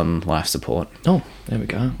say it's on life support. Oh, there we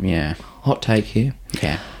go. Yeah. Hot take here.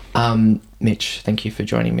 Yeah. Mitch, thank you for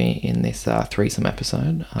joining me in this threesome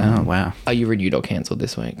episode. Oh, wow. Are you renewed or cancelled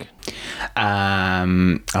this week? I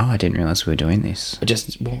didn't realise we were doing this.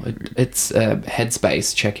 It's a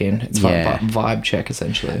headspace check-in. It's vibe check,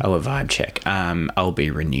 essentially. Oh, a vibe check. I'll be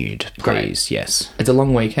renewed, please. Great. Yes. It's a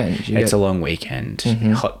long weekend. It's a long weekend.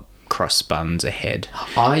 Mm-hmm. Hot cross buns ahead.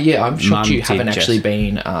 I'm shocked you haven't actually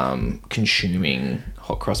been consuming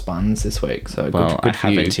hot cross buns this week. So good for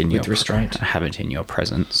you with restraint. I haven't in your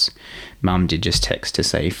presence. Mum did just text to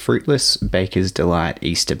say, fruitless Baker's Delight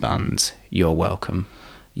Easter buns. You're welcome.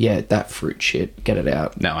 yeah, that fruit shit, get it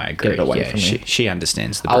out. No, I agree. Get it away yeah, from me. she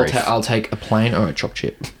understands the brief. I'll take a plain or a chopped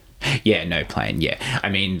chip. Yeah, no plain. Yeah, I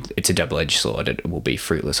mean, it's a double-edged sword. It will be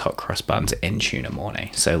fruitless hot cross buns and tuna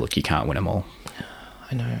mornay. So look, you can't win them all.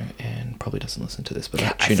 I know, and probably doesn't listen to this, but I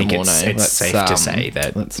tuna think mornay. it's safe to say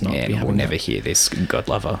that let's not be we'll having never that. hear this. God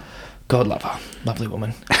lover. God love her. Lovely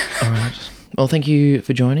woman. All right. Well, thank you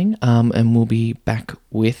for joining. And we'll be back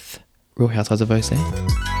with Real Housewives of OC.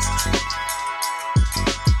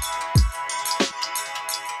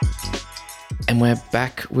 And we're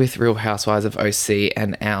back with Real Housewives of OC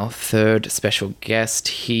and our third special guest.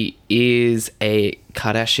 He is a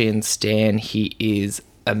Kardashian stan. He is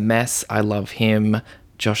a mess. I love him.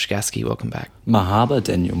 Josh Gasky, welcome back. Mahaba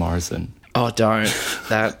Daniel Morrison. Oh, don't.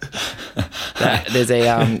 That there's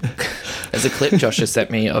a clip Josh just sent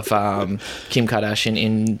me of Kim Kardashian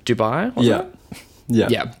in Dubai. was Yeah. it? Yeah.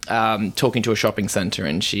 Yeah. Talking to a shopping center,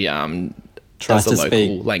 and she Tries does the to local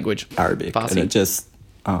speak language. Arabic. Farsi. And it just...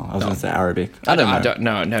 Oh, I was going to say Arabic. I don't know. I don't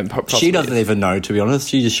know. No, possibly. She doesn't even know, to be honest.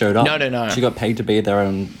 She just showed up. No. She got paid to be there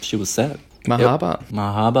and she was set. Mahaba.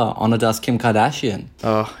 Mahaba. Honor does Kim Kardashian.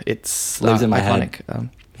 Oh, it's Lives in my iconic.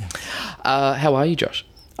 How are you, Josh?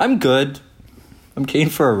 I'm good. I'm keen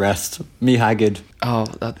for a rest. Me haggard. Oh,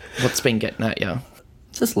 what's been getting at you?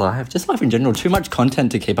 Just life in general. Too much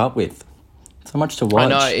content to keep up with. So much to watch. I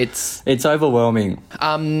know, it's... It's overwhelming.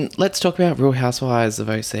 Let's talk about Real Housewives of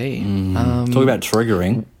OC. Talk about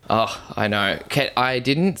triggering. Oh, I know. I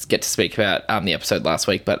didn't get to speak about the episode last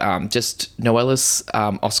week, but just Noella's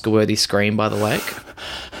Oscar-worthy scream by the lake.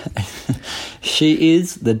 She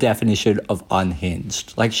is the definition of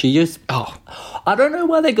unhinged. Like, she just... Oh, I don't know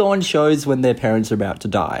why they go on shows when their parents are about to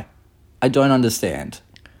die. I don't understand.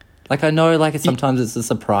 Like, I know, like, sometimes it's a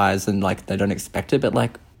surprise and, like, they don't expect it, but,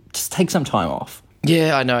 like, just take some time off.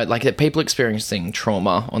 yeah, I know. Like, people experiencing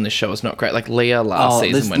trauma on this show is not great. Like, Leah last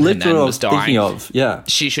season when her literally nan what I was dying. thinking of. Yeah.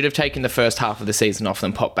 She should have taken the first half of the season off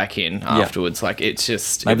and popped back in afterwards. Like, it's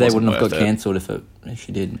just... Maybe it they wasn't wouldn't have worth got it. cancelled if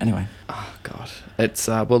she did. Anyway. Oh, God. It's...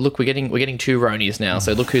 well, look, we're getting two Ronies now,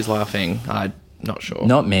 so look who's laughing. I'm not sure.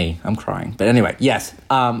 Not me. I'm crying. But anyway, yes.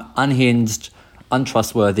 Unhinged,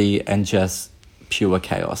 untrustworthy, and just pure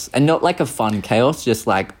chaos. And not like a fun chaos, just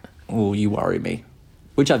like, oh, you worry me.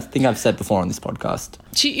 Which I think I've said before on this podcast.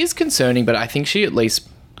 She is concerning, but I think she at least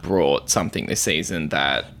brought something this season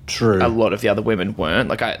that True. a lot of the other women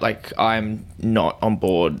weren't. I'm not on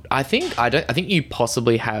board. I think you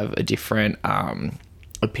possibly have a different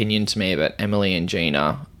opinion to me, but Emily and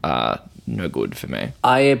Gina are no good for me.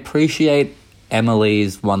 I appreciate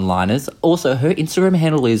Emily's one-liners. Also, her Instagram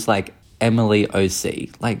handle is like Emily OC.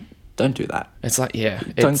 Like, don't do that. It's like, yeah.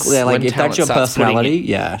 Don't it's like when if that's talent your starts putting personality. it-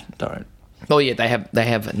 Yeah, don't. Well, yeah, they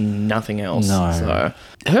have nothing else. No. So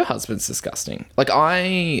her husband's disgusting. I've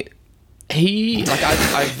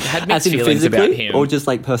had mixed As in feelings about physically, him. or just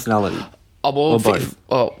like personality. Well, or both?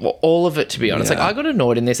 well, all of it, to be honest. Yeah. Like, I got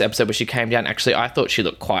annoyed in this episode where she came down. Actually, I thought she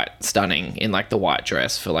looked quite stunning in, like, the white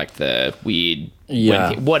dress for, like, the weird...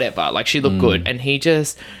 Yeah. whatever. Like, she looked good. And he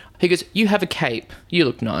goes, you have a cape. You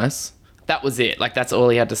look nice. That was it. Like, that's all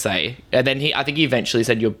he had to say. And then I think he eventually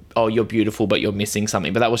said, you're beautiful, but you're missing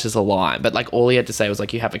something. But that was just a line. But, like, all he had to say was,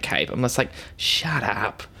 like, you have a cape. I'm just like, shut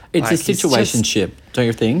up. It's Like, a it's just- situationship, don't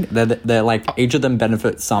you think? They're like, each of them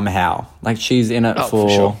benefit somehow. Like, she's in it for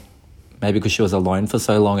sure. maybe because she was alone for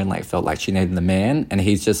so long and like felt like she needed the man, and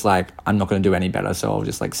he's just like, I'm not going to do any better, so I'll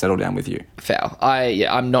just like settle down with you. Foul.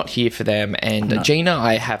 I'm not here for them. And Gina,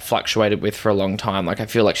 I have fluctuated with for a long time. Like, I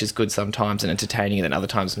feel like she's good sometimes and entertaining, and then other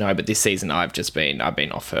times no. But this season, I've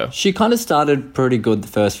been off her. She kind of started pretty good the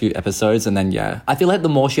first few episodes, and then I feel like the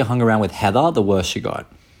more she hung around with Heather, the worse she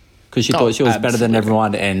got. Because she thought she was better than absolutely.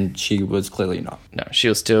 everyone, and she was clearly not. No, she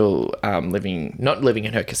was still not living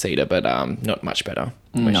in her casita, but not much better.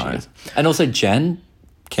 Where she is. And also Jen,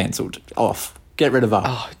 cancelled. Off. Get rid of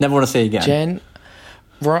her. Never want to see again. Jen,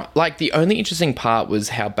 like, the only interesting part was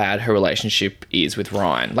how bad her relationship is with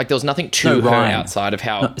Ryan. Like, there was nothing to her Ryan. outside of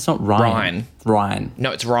how... No, it's not Ryan. Ryan.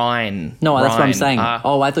 No, it's Ryan. No, that's what I'm Ryan. saying. I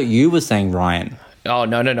thought you were saying Ryan. Oh,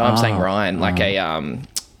 no, I'm saying Ryan. Like a...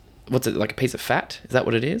 what's it, like a piece of fat? Is that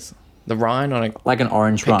what it is? The rind on a... Like an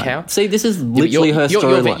orange Pink rind. cow? See, this is literally her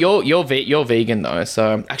storyline. You're vegan, though,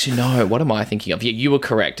 so... Actually, no, what am I thinking of? Yeah, you were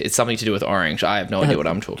correct. It's something to do with orange. I have no idea what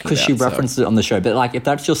I'm talking about. Because she referenced it on the show. But, like, if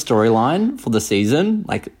that's your storyline for the season,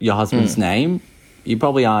 like your husband's name, you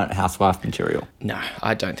probably aren't housewife material. No,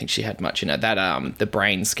 I don't think she had much in it. That the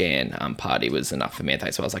brain scan party was enough for me.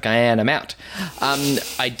 So I was like, I'm out.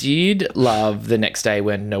 I did love the next day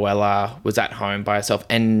when Noella was at home by herself,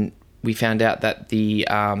 and we found out that the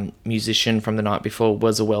musician from the night before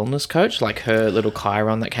was a wellness coach. Like, her little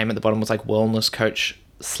chyron that came at the bottom was like wellness coach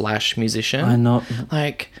slash musician. I know.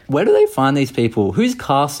 Like, Where do they find these people? Who's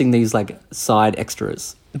casting these like side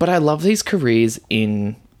extras? but I love these careers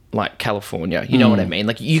in like California. You know what I mean?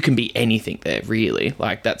 Like, you can be anything there, really.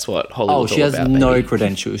 Like, that's what Oh, Hollywood's she all has about. no baby.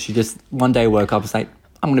 credentials. She just one day woke up and was like,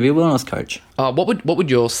 I'm going to be a wellness coach. What would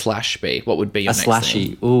your slash be? What would be your A next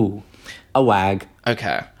slashy. thing? Ooh. A wag.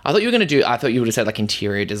 Okay. I thought you would have said like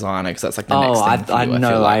interior designer, because that's like the next Oh, thing for I you, know.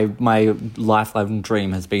 feel like. My lifelong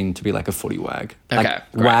dream has been to be like a footy wag. Okay,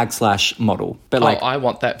 Like great. wag slash model. But like, I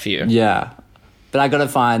want that for you. yeah. But I got to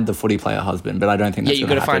find the footy player husband, but I don't think Yeah, that's you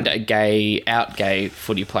going got to to happen. find a gay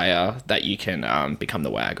footy player that you can become the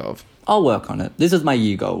wag of. I'll work on it. This is my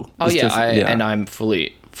year goal. Oh It's yeah, just- and I'm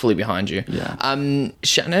fully behind you. Yeah.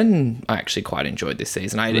 Shannon, I actually quite enjoyed this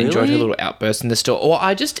season. I enjoyed her Really? little outburst in the store. Or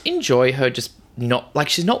I just enjoy her just not like,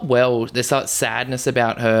 she's not well. There's that sadness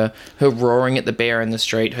about her roaring at the bear in the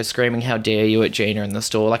street, her screaming "How dare you" at Gina in the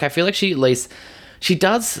store. Like, I feel like she at least. She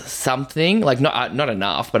does something, like not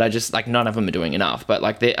enough, but I just like none of them are doing enough. But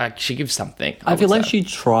like she gives something. I feel would like say. she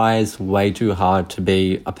tries way too hard to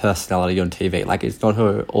be a personality on TV. Like, it's not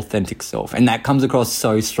her authentic self. And that comes across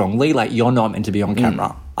so strongly. Like, you're not meant to be on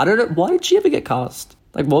camera. I don't know. Why did she ever get cast?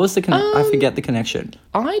 Like, what was the I forget the connection.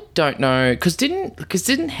 I don't know, because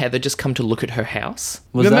didn't Heather just come to look at her house?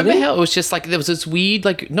 Was that Remember it? how it was just like there was this weird,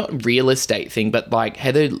 like, not real estate thing, but like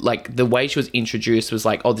Heather, like the way she was introduced was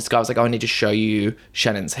like, oh, this guy was like, oh, I need to show you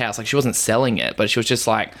Shannon's house. Like, she wasn't selling it, but she was just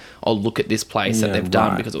like, oh, look at this place that Yeah, they've done,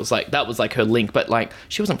 right. because it was like that was like her link, but like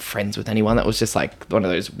she wasn't friends with anyone. That was just like one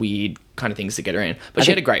of those weird kind of things to get her in. But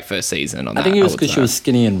she had a great first season on that. I think it was would because she say. was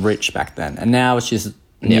skinny and rich back then. And now it's just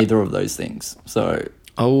neither of those things. So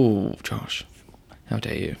Oh, Josh, how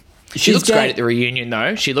dare you? She She's looks gay- great at the reunion,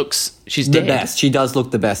 though. She's the dead. best. She does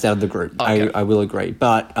look the best out of the group. Okay. I will agree.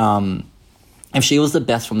 But if she was the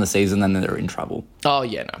best from the season, then they're in trouble. Oh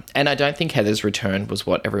yeah, no, and I don't think Heather's return was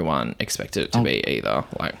what everyone expected it to be either.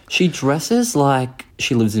 Like, She dresses like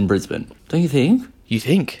she lives in Brisbane. Don't you think? you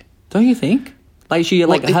think? Don't you think? Like she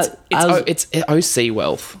like Well, has, it's OC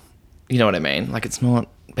wealth. You know what I mean? Like, it's not.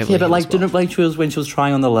 Beverly yeah, but like Hills didn't wealth. like she was when she was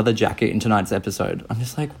trying on the leather jacket in tonight's episode. I'm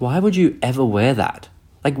just like, why would you ever wear that?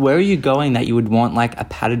 Like, where are you going that you would want like a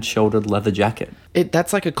padded shouldered leather jacket?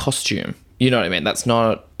 That's like a costume. You know what I mean? That's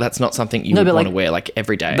not something you No, would but want to like- wear like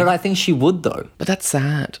every day. But I think she would though. But that's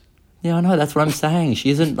sad. Yeah, I know. That's what I'm saying. She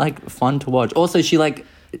isn't like fun to watch. Also, she like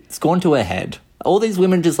it's gone to her head. All these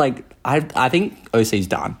women just like I think OC's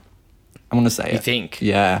done. I'm gonna say it. You think?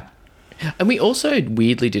 Yeah. And we also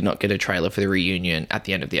weirdly did not get a trailer for the reunion at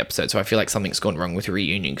the end of the episode, so I feel like something's gone wrong with the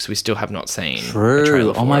reunion because we still have not seen a True.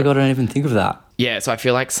 trailer. Oh my it. god, I didn't even think of that. Yeah, so I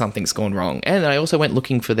feel like something's gone wrong. And I also went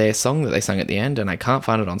looking for their song that they sang at the end, and I can't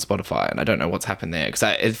find it on Spotify, and I don't know what's happened there because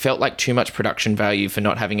it felt like too much production value for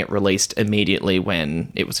not having it released immediately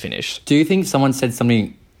when it was finished. Do you think someone said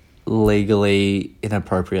something legally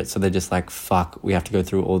inappropriate, so they're just like, fuck, we have to go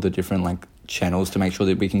through all the different like channels to make sure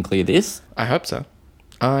that we can clear this? I hope so.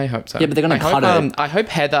 I hope so. Yeah, but they're gonna I hope, cut it. I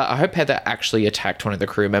hope Heather actually attacked one of the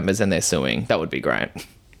crew members and they're suing. That would be great.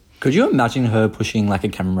 Could you imagine her pushing like a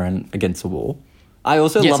cameraman against a wall? I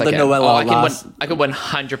also love that I can. Noella I could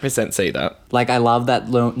 100% see that. like I love that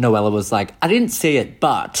Noella was like, I didn't see it,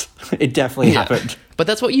 but it definitely happened. But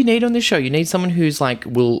that's what you need on this show. You need someone who's like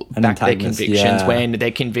will An back their antagonist, convictions yeah. when their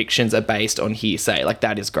convictions are based on hearsay. Like,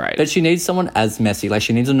 that is great. But she needs someone as messy. Like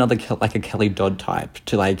she needs another like a Kelly Dodd type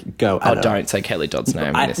to like go. Oh, at her. don't say Kelly Dodd's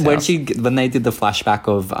name in this when house. when they did the flashback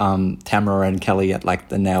of Tamara and Kelly at like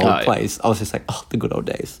the nail yeah. place, I was just like, oh, the good old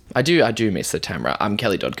days. I do miss the Tamara.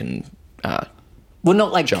 Kelly Dodd can. Well,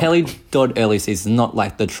 not like Jump. Kelly Dodd early season, not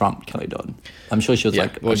like the Trump Kelly Dodd. I'm sure she was Yeah,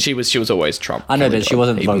 like, well, she was always Trump. I know, Kelly but she Dodd,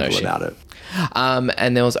 wasn't even though vocal about it.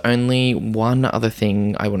 And there was only one other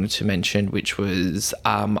thing I wanted to mention, which was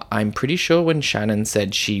I'm pretty sure when Shannon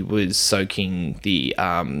said she was soaking the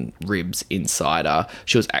ribs in cider,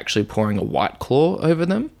 she was actually pouring a White Claw over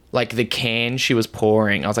them. Like, the can she was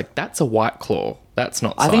pouring, I was like, that's a White Claw. That's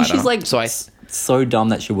not I cider. think she's like so so dumb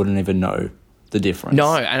that she wouldn't even know the difference.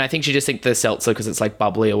 No, and I think she just thinks the seltzer because it's like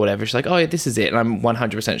bubbly or whatever. She's like, oh, yeah, this is it. And I'm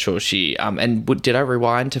 100% sure she... did I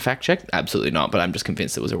rewind to fact check? Absolutely not, but I'm just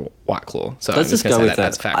convinced it was a White Claw. So Let's I'm just just going go to say with that that.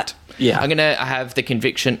 as fact. Yeah. I'm going to have the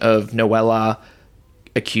conviction of Noella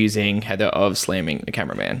accusing Heather of slamming the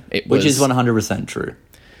cameraman. Which is 100% true.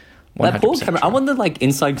 That poor 100% camera. I want the like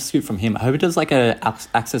inside scoop from him. I hope he does like a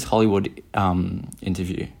Access Hollywood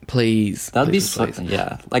interview. Please. That'd be please, so, please.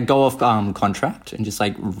 yeah. Like go off contract and just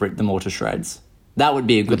like rip them all to shreds. That would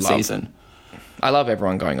be a good Would love. season. I love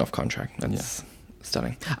everyone going off contract. That's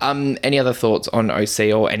stunning. Any other thoughts on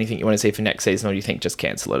OC or anything you want to see for next season, or do you think just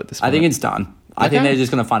cancel it at this point? I think it's done. I think Okay. they're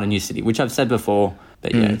just going to find a new city, which I've said before.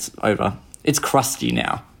 But yeah, it's over. It's crusty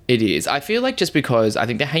now. It is. I feel like just because I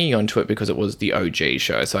think they're hanging on to it because it was the OG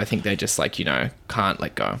show, so I think they're just like, can't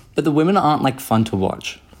let go. But the women aren't like fun to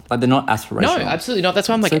watch. Like they're not aspirational. No, absolutely not. That's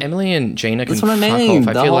why I'm like, So- Emily and Gina can That's what I fuck mean. off.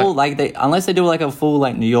 I The feel whole like they unless they do like a full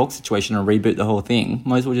like New York situation and reboot the whole thing,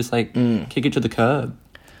 might as well just like kick it to the curb.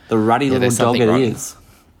 The ruddy little there's dog something it wrong. is.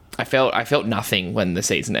 I felt nothing when the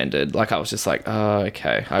season ended. Like I was just like, oh,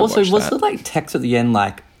 okay. I Also, watched was that. the like text at the end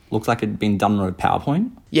like looked like it'd been done on a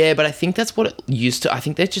PowerPoint? Yeah, but I think that's what it used to. I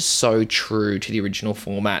think they're just so true to the original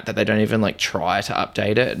format that they don't even like try to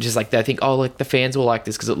update it. Just like they think, oh, like the fans will like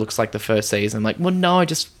this because it looks like the first season. Like, well, no,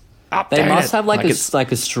 just update They must it. have like it's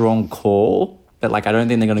a strong core, but like I don't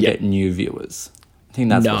think they're gonna Yeah. get new viewers. I think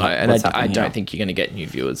that's no, what, and what's I happening don't here. think you're going to get new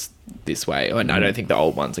viewers this way, and I don't think the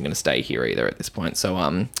old ones are going to stay here either at this point. So,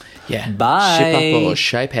 yeah, Bye. ship up or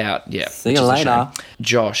shape out. Yeah, See which you is a later. shame.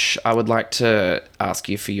 Josh, I would like to ask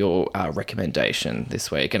you for your recommendation this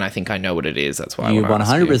week, and I think I know what it is. That's why You I want to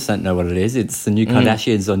ask you. 100% know what it is. It's the new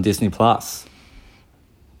Kardashians on Disney Plus.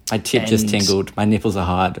 My tip just And- tingled. My nipples are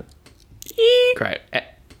hard. Great.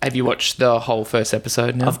 Have you watched the whole first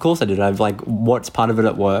episode now? Of course I did. I've like watched part of it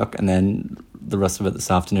at work and then the rest of it this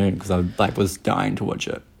afternoon because I like was dying to watch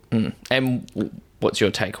it. And what's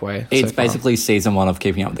your takeaway? It's so far? basically season 1 of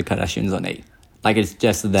Keeping Up with the Kardashians on E. Like it's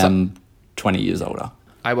just them 20 years older.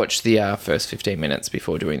 I watched the first 15 minutes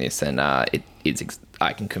before doing this, and I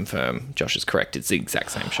can confirm Josh is correct. It's the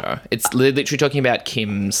exact same show. It's literally talking about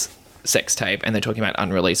Kim's sex tape, and they're talking about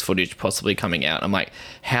unreleased footage possibly coming out. I'm like,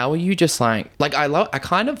 how are you just like I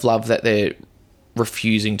kind of love that they're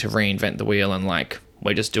refusing to reinvent the wheel and like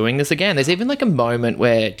we're just doing this again. There's even like a moment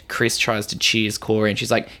where Chris tries to cheers Corey and she's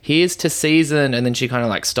like, here's to season, and then she kind of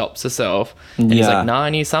like stops herself and he's Yeah. like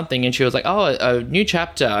 90 something, and she was like, oh, a new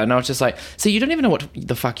chapter, and I was just like, so you don't even know what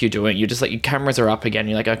the fuck you're doing. You're just like, your cameras are up again,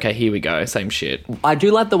 you're like, okay, here we go, same shit. I do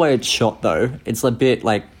like the way it's shot though. It's a bit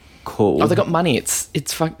like cool. Oh, they got money. It's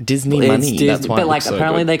fuck Disney It's money. Disney, That's why but it like looks so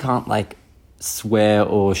apparently good. they can't like swear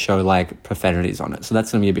or show like profanities on it. So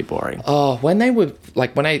that's going to be a bit boring. Oh, when they were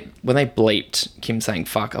like when they bleeped Kim saying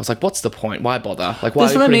fuck, I was like, what's the point? Why bother? Like, why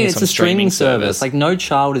That's are what I we putting mean. this It's on a streaming service. Like, no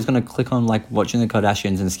child is going to click on like watching the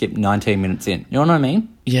Kardashians and skip 19 minutes in. You know what I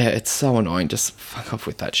mean? yeah, it's so annoying. Just fuck off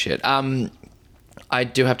with that shit. I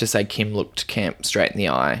do have to say, Kim looked Camp straight in the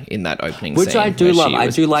eye in that opening Which scene. I do where love. she I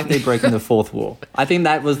was- do like they breaking the fourth wall. I think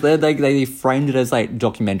that was they framed it as like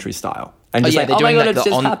documentary style and just yeah, like, they're oh my doing god, like it's the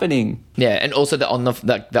just on- happening. Yeah, and also the on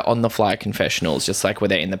the fly confessionals, just like where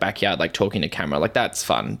they're in the backyard, like talking to camera, like that's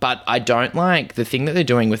fun. But I don't like the thing that they're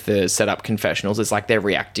doing with the setup confessionals is like they're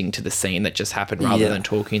reacting to the scene that just happened rather Yeah. than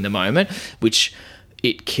talking in the moment, which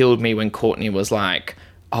it killed me when Courtney was like,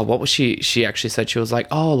 oh, what was she actually said? She was like,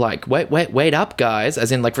 oh, like wait up, guys,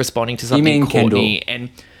 as in like responding to something. mean Courtney and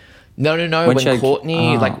no, When when she-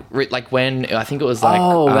 Courtney oh. like when I think it was like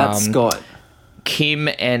That's Scott. Kim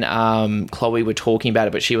and Chloe were talking about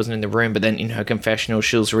it, but she wasn't in the room. But then in her confessional,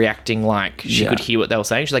 she was reacting like she Yeah. could hear what they were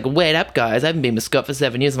saying. She's like, wait up, guys. I haven't been with Scott for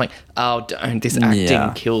 7 years. I'm like, oh, don't. This acting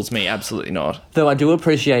Yeah. kills me. Absolutely not. Though I do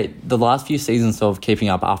appreciate the last few seasons of Keeping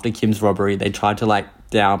Up after Kim's robbery, they tried to like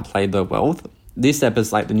downplay the wealth. This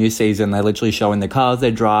episode, like the new season, they're literally showing the cars they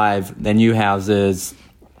drive, their new houses,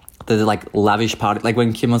 the like lavish party. Like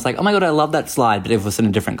when Kim was like, oh my god, I love that slide, but it was in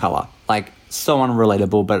a different color. Like so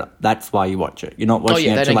unrelatable, but that's why you watch it. You're not watching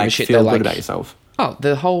yeah, they it to don't give a like shit. feel They're good like- about yourself. Oh,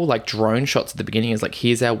 the whole like drone shots at the beginning is like,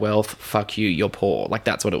 here's our wealth. Fuck you. You're poor. Like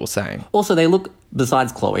that's what it was saying. Also, they look,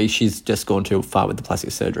 besides Chloe, she's just gone too far with the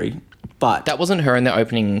plastic surgery. But That wasn't her in the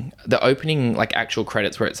opening. The opening like actual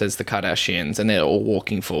credits where it says the Kardashians and they're all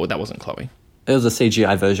walking forward. That wasn't Chloe. it was a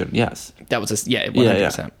CGI version, yes. That was a yeah,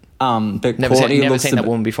 100%. But Never Courtney looks seen a that bit-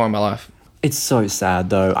 woman before in my life. It's so sad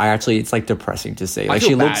though. It's like depressing to see. Like feel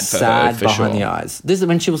she bad looks for her, sad for behind sure. the eyes. This is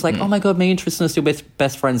when she was like, "Oh my god, me and Tristan are still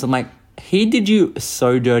best friends." I'm like, he did you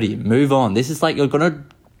so dirty. Move on. This is like you're gonna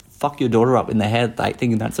fuck your daughter up in the head, like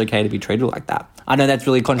thinking that's okay to be treated like that. I know that's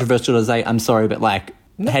really controversial to say. I'm sorry, but like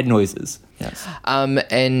head noises. Yes.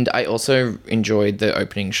 And I also enjoyed the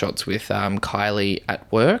opening shots with Kylie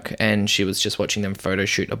at work, and she was just watching them photo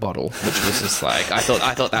shoot a bottle, which was just like I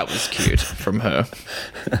thought that was cute from her,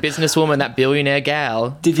 businesswoman, that billionaire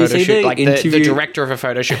gal. Did you photo see shoot, the like the interview- director of a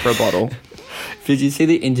photo shoot for a bottle? Did you see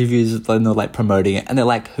the interviews when they're like promoting it and they're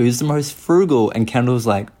like, "Who's the most frugal?" And Kendall's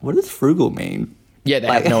like, "What does frugal mean?" Yeah, they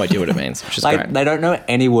Like- have no idea what it means, which is Like great. they don't know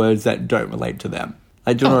any words that don't relate to them.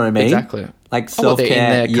 Like, do you know what I mean? Exactly. Like Oh, well, self-care,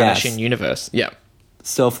 they're in the yes. Kardashian universe. Yeah,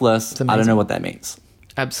 Selfless. I don't amazing. know what that means.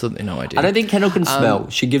 absolutely no idea. I don't think Kendall can smell.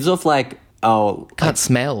 She gives off like can't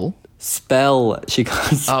smell. Spell. She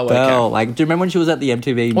can't spell. okay. Like, do you remember when she was at the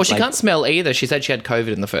MTV? Well, she like, can't smell either. She said she had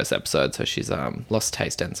COVID in the first episode, so she's lost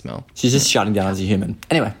taste and smell. She's just shutting down as a human.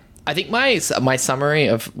 Anyway. I think my summary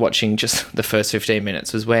of watching just the first 15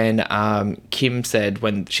 minutes was when Kim said,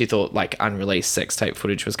 when she thought like unreleased sex tape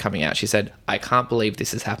footage was coming out, she said, "I can't believe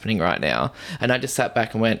this is happening right now." And I just sat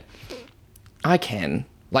back and went, I can.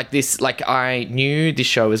 Like this, like I knew this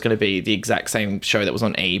show was going to be the exact same show that was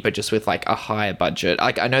on E, but just with like a higher budget.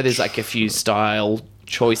 Like I know there's like a few style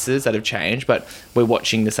choices that have changed, but we're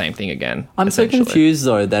watching the same thing again. I'm so confused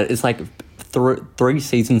though that it's like 3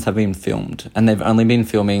 seasons have been filmed and they've only been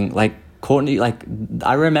filming like Courtney. Like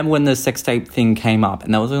I remember when the sex tape thing came up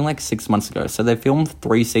and that was only like 6 months ago. So they filmed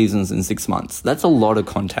 3 seasons in 6 months. That's a lot of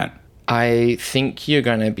content. I think you're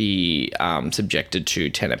going to be subjected to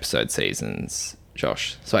 10 episode seasons,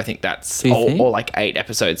 Josh. So I think that's or like 8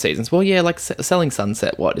 episode seasons. Well, yeah, like Selling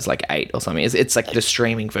Sunset, what is like 8 or something? It's like the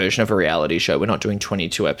streaming version of a reality show. We're not doing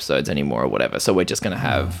 22 episodes anymore or whatever. So we're just going to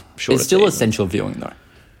have shorter. It's still seasons. Essential viewing though.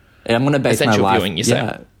 And I'm going to base Essential my life. viewing, you say?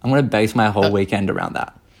 Yeah, I'm going to base my whole weekend around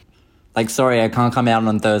that. Like, sorry, I can't come out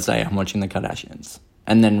on Thursday. I'm watching the Kardashians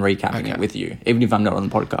and then recapping it with you, even if I'm not on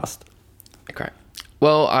the podcast. Okay.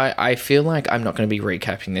 Well, I feel like I'm not going to be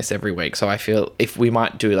recapping this every week, so I feel if we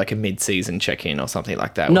might do like a mid-season check-in or something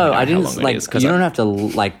like that. No, I didn't. Like, you don't have to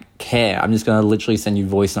like care. I'm just going to literally send you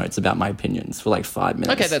voice notes about my opinions for like 5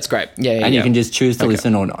 minutes. Okay, that's great. Yeah, and you can just choose to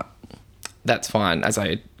listen or not. That's fine, as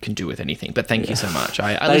I can do with anything. But thank you so much.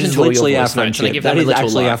 I that listen is to all literally your our voice notes and I friendship. give That them a is little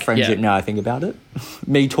actually our like. friendship. Now I think about it.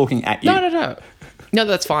 Me talking at you. No,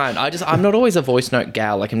 that's fine. I'm not always a voice note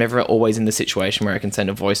gal. Like I'm never always in the situation where I can send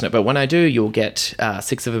a voice note. But when I do, you'll get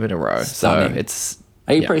 6 of them in a row. Stunning. So it's.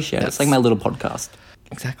 I appreciate it. It's like my little podcast.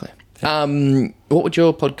 Exactly. What would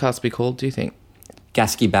your podcast be called? Do you think?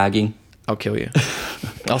 Gasky bagging. I'll kill you.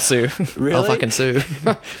 I'll sue. Really? I'll fucking sue.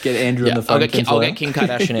 Get Andrew on the phone. I'll get Kim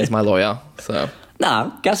Kardashian as my lawyer. So.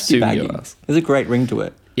 Nah, Gasky bagging. There's a great ring to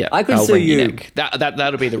it. Yeah, I could I'll sue ring your you. neck.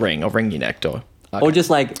 That'll be the ring. I'll ring your neck door. Okay. Or just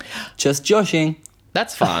like, just joshing.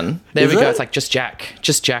 That's fun. There Is we go. it? It's like just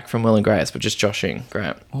Jack from Will and Grace, but just joshing.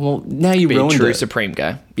 Great. Well, now you Be a ruined true it. supreme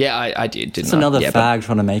guy. Yeah, I did. Didn't It's I? another Yeah, fag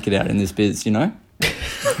trying to make it out in this biz, you know?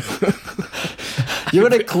 You're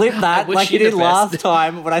going to clip that wish like you you the did best. last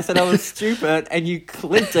time when I said I was stupid and you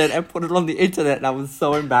clipped it and put it on the internet and I was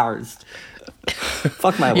so embarrassed.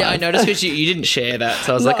 Fuck my life. Yeah, I noticed because you didn't share that,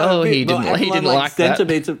 so I was like, oh, he didn't like that. To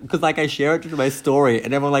me because like I share it to my story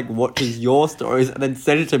and everyone like watches your stories and then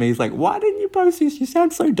send it to me. He's like, why didn't you post this? You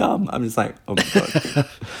sound so dumb. I'm just like, oh my god.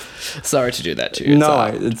 Sorry to do that to you. No,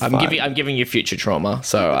 it's I'm fine. I'm giving you future trauma,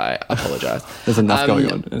 so I apologize. There's enough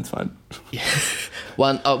going on. It's fine.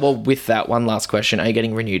 Well, with that, one last question: are you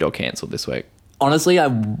getting renewed or cancelled this week? Honestly,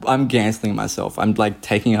 I'm cancelling myself. I'm like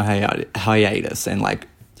taking a hiatus and like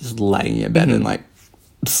just laying in bed and like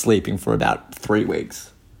sleeping for about 3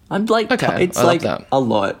 weeks. I'm like, Okay, it's I love like that. a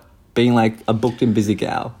lot being like a booked and busy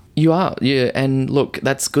gal. You are, yeah. And look,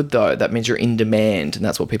 that's good though. That means you're in demand, and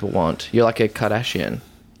that's what people want. You're like a Kardashian.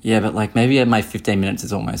 Yeah, but like maybe my 15 minutes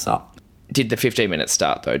is almost up. Did the 15 minutes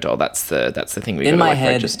start though, doll? That's the thing we got In to my like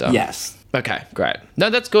head, register. yes. Okay, great. No,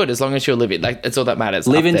 that's good. As long as you're living, like, it's all that matters.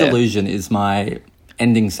 Live up in there. delusion is my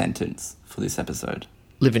ending sentence for this episode.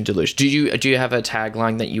 Live in delusion. Do you have a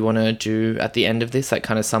tagline that you want to do at the end of this that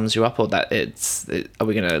kind of sums you up, or that are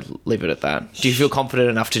we going to leave it at that? Do you feel confident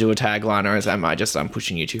enough to do a tagline, or I'm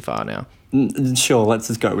pushing you too far now? Sure, let's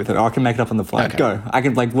just go with it. I can make it up on the fly. Okay. Go. I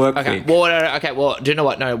can like work Okay. quick. Well, no, okay. Well, do you know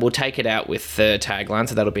what? No, we'll take it out with the tagline,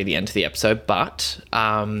 so that'll be the end of the episode. But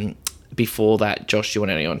before that, Josh, do you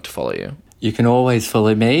want anyone to follow you? You can always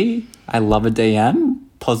follow me. I love a DM,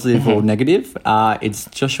 positive or negative. It's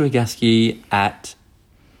Joshua Gasky at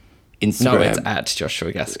Instagram. No, it's at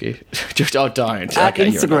Joshua Gasky. Oh, don't. At Okay,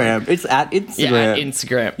 you're Instagram. It's at Instagram. Yeah, at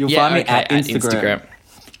Instagram. You'll Yeah, find me okay, at Instagram.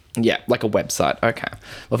 Yeah, like a website. Okay.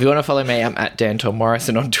 Well, if you want to follow me, I'm at Dan Tom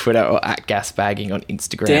Morrison on Twitter or at Gasbagging on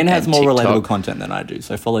Instagram. Dan has and more TikTok. relatable content than I do,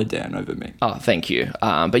 so follow Dan over me. Oh, thank you.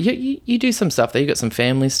 But you do some stuff there. You got some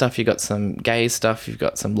family stuff. You got some gay stuff. You've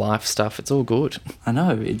got some life stuff. It's all good. I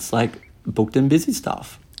know, it's like booked and busy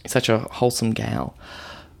stuff. Such a wholesome gal.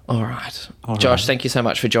 All right. All Josh, right. thank you so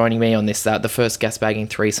much for joining me on this, the first Gasbagging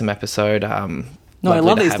threesome episode. No, I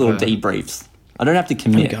love these little debriefs. I don't have to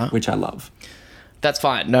commit, go. which I love. That's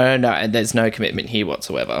fine. No, and there's no commitment here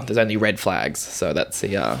whatsoever. There's only red flags, so that's the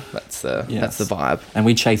vibe. And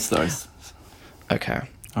we chase those. Okay.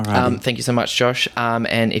 Alrighty. Thank you so much, Josh.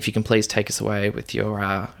 And if you can please take us away with your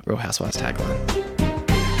Real Housewives tagline.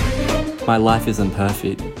 My life isn't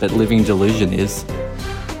perfect, but living delusion is.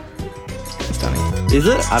 Stunning. Is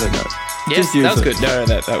it? I don't know. Yeah, Just use that was it. good. No,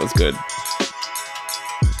 that was good.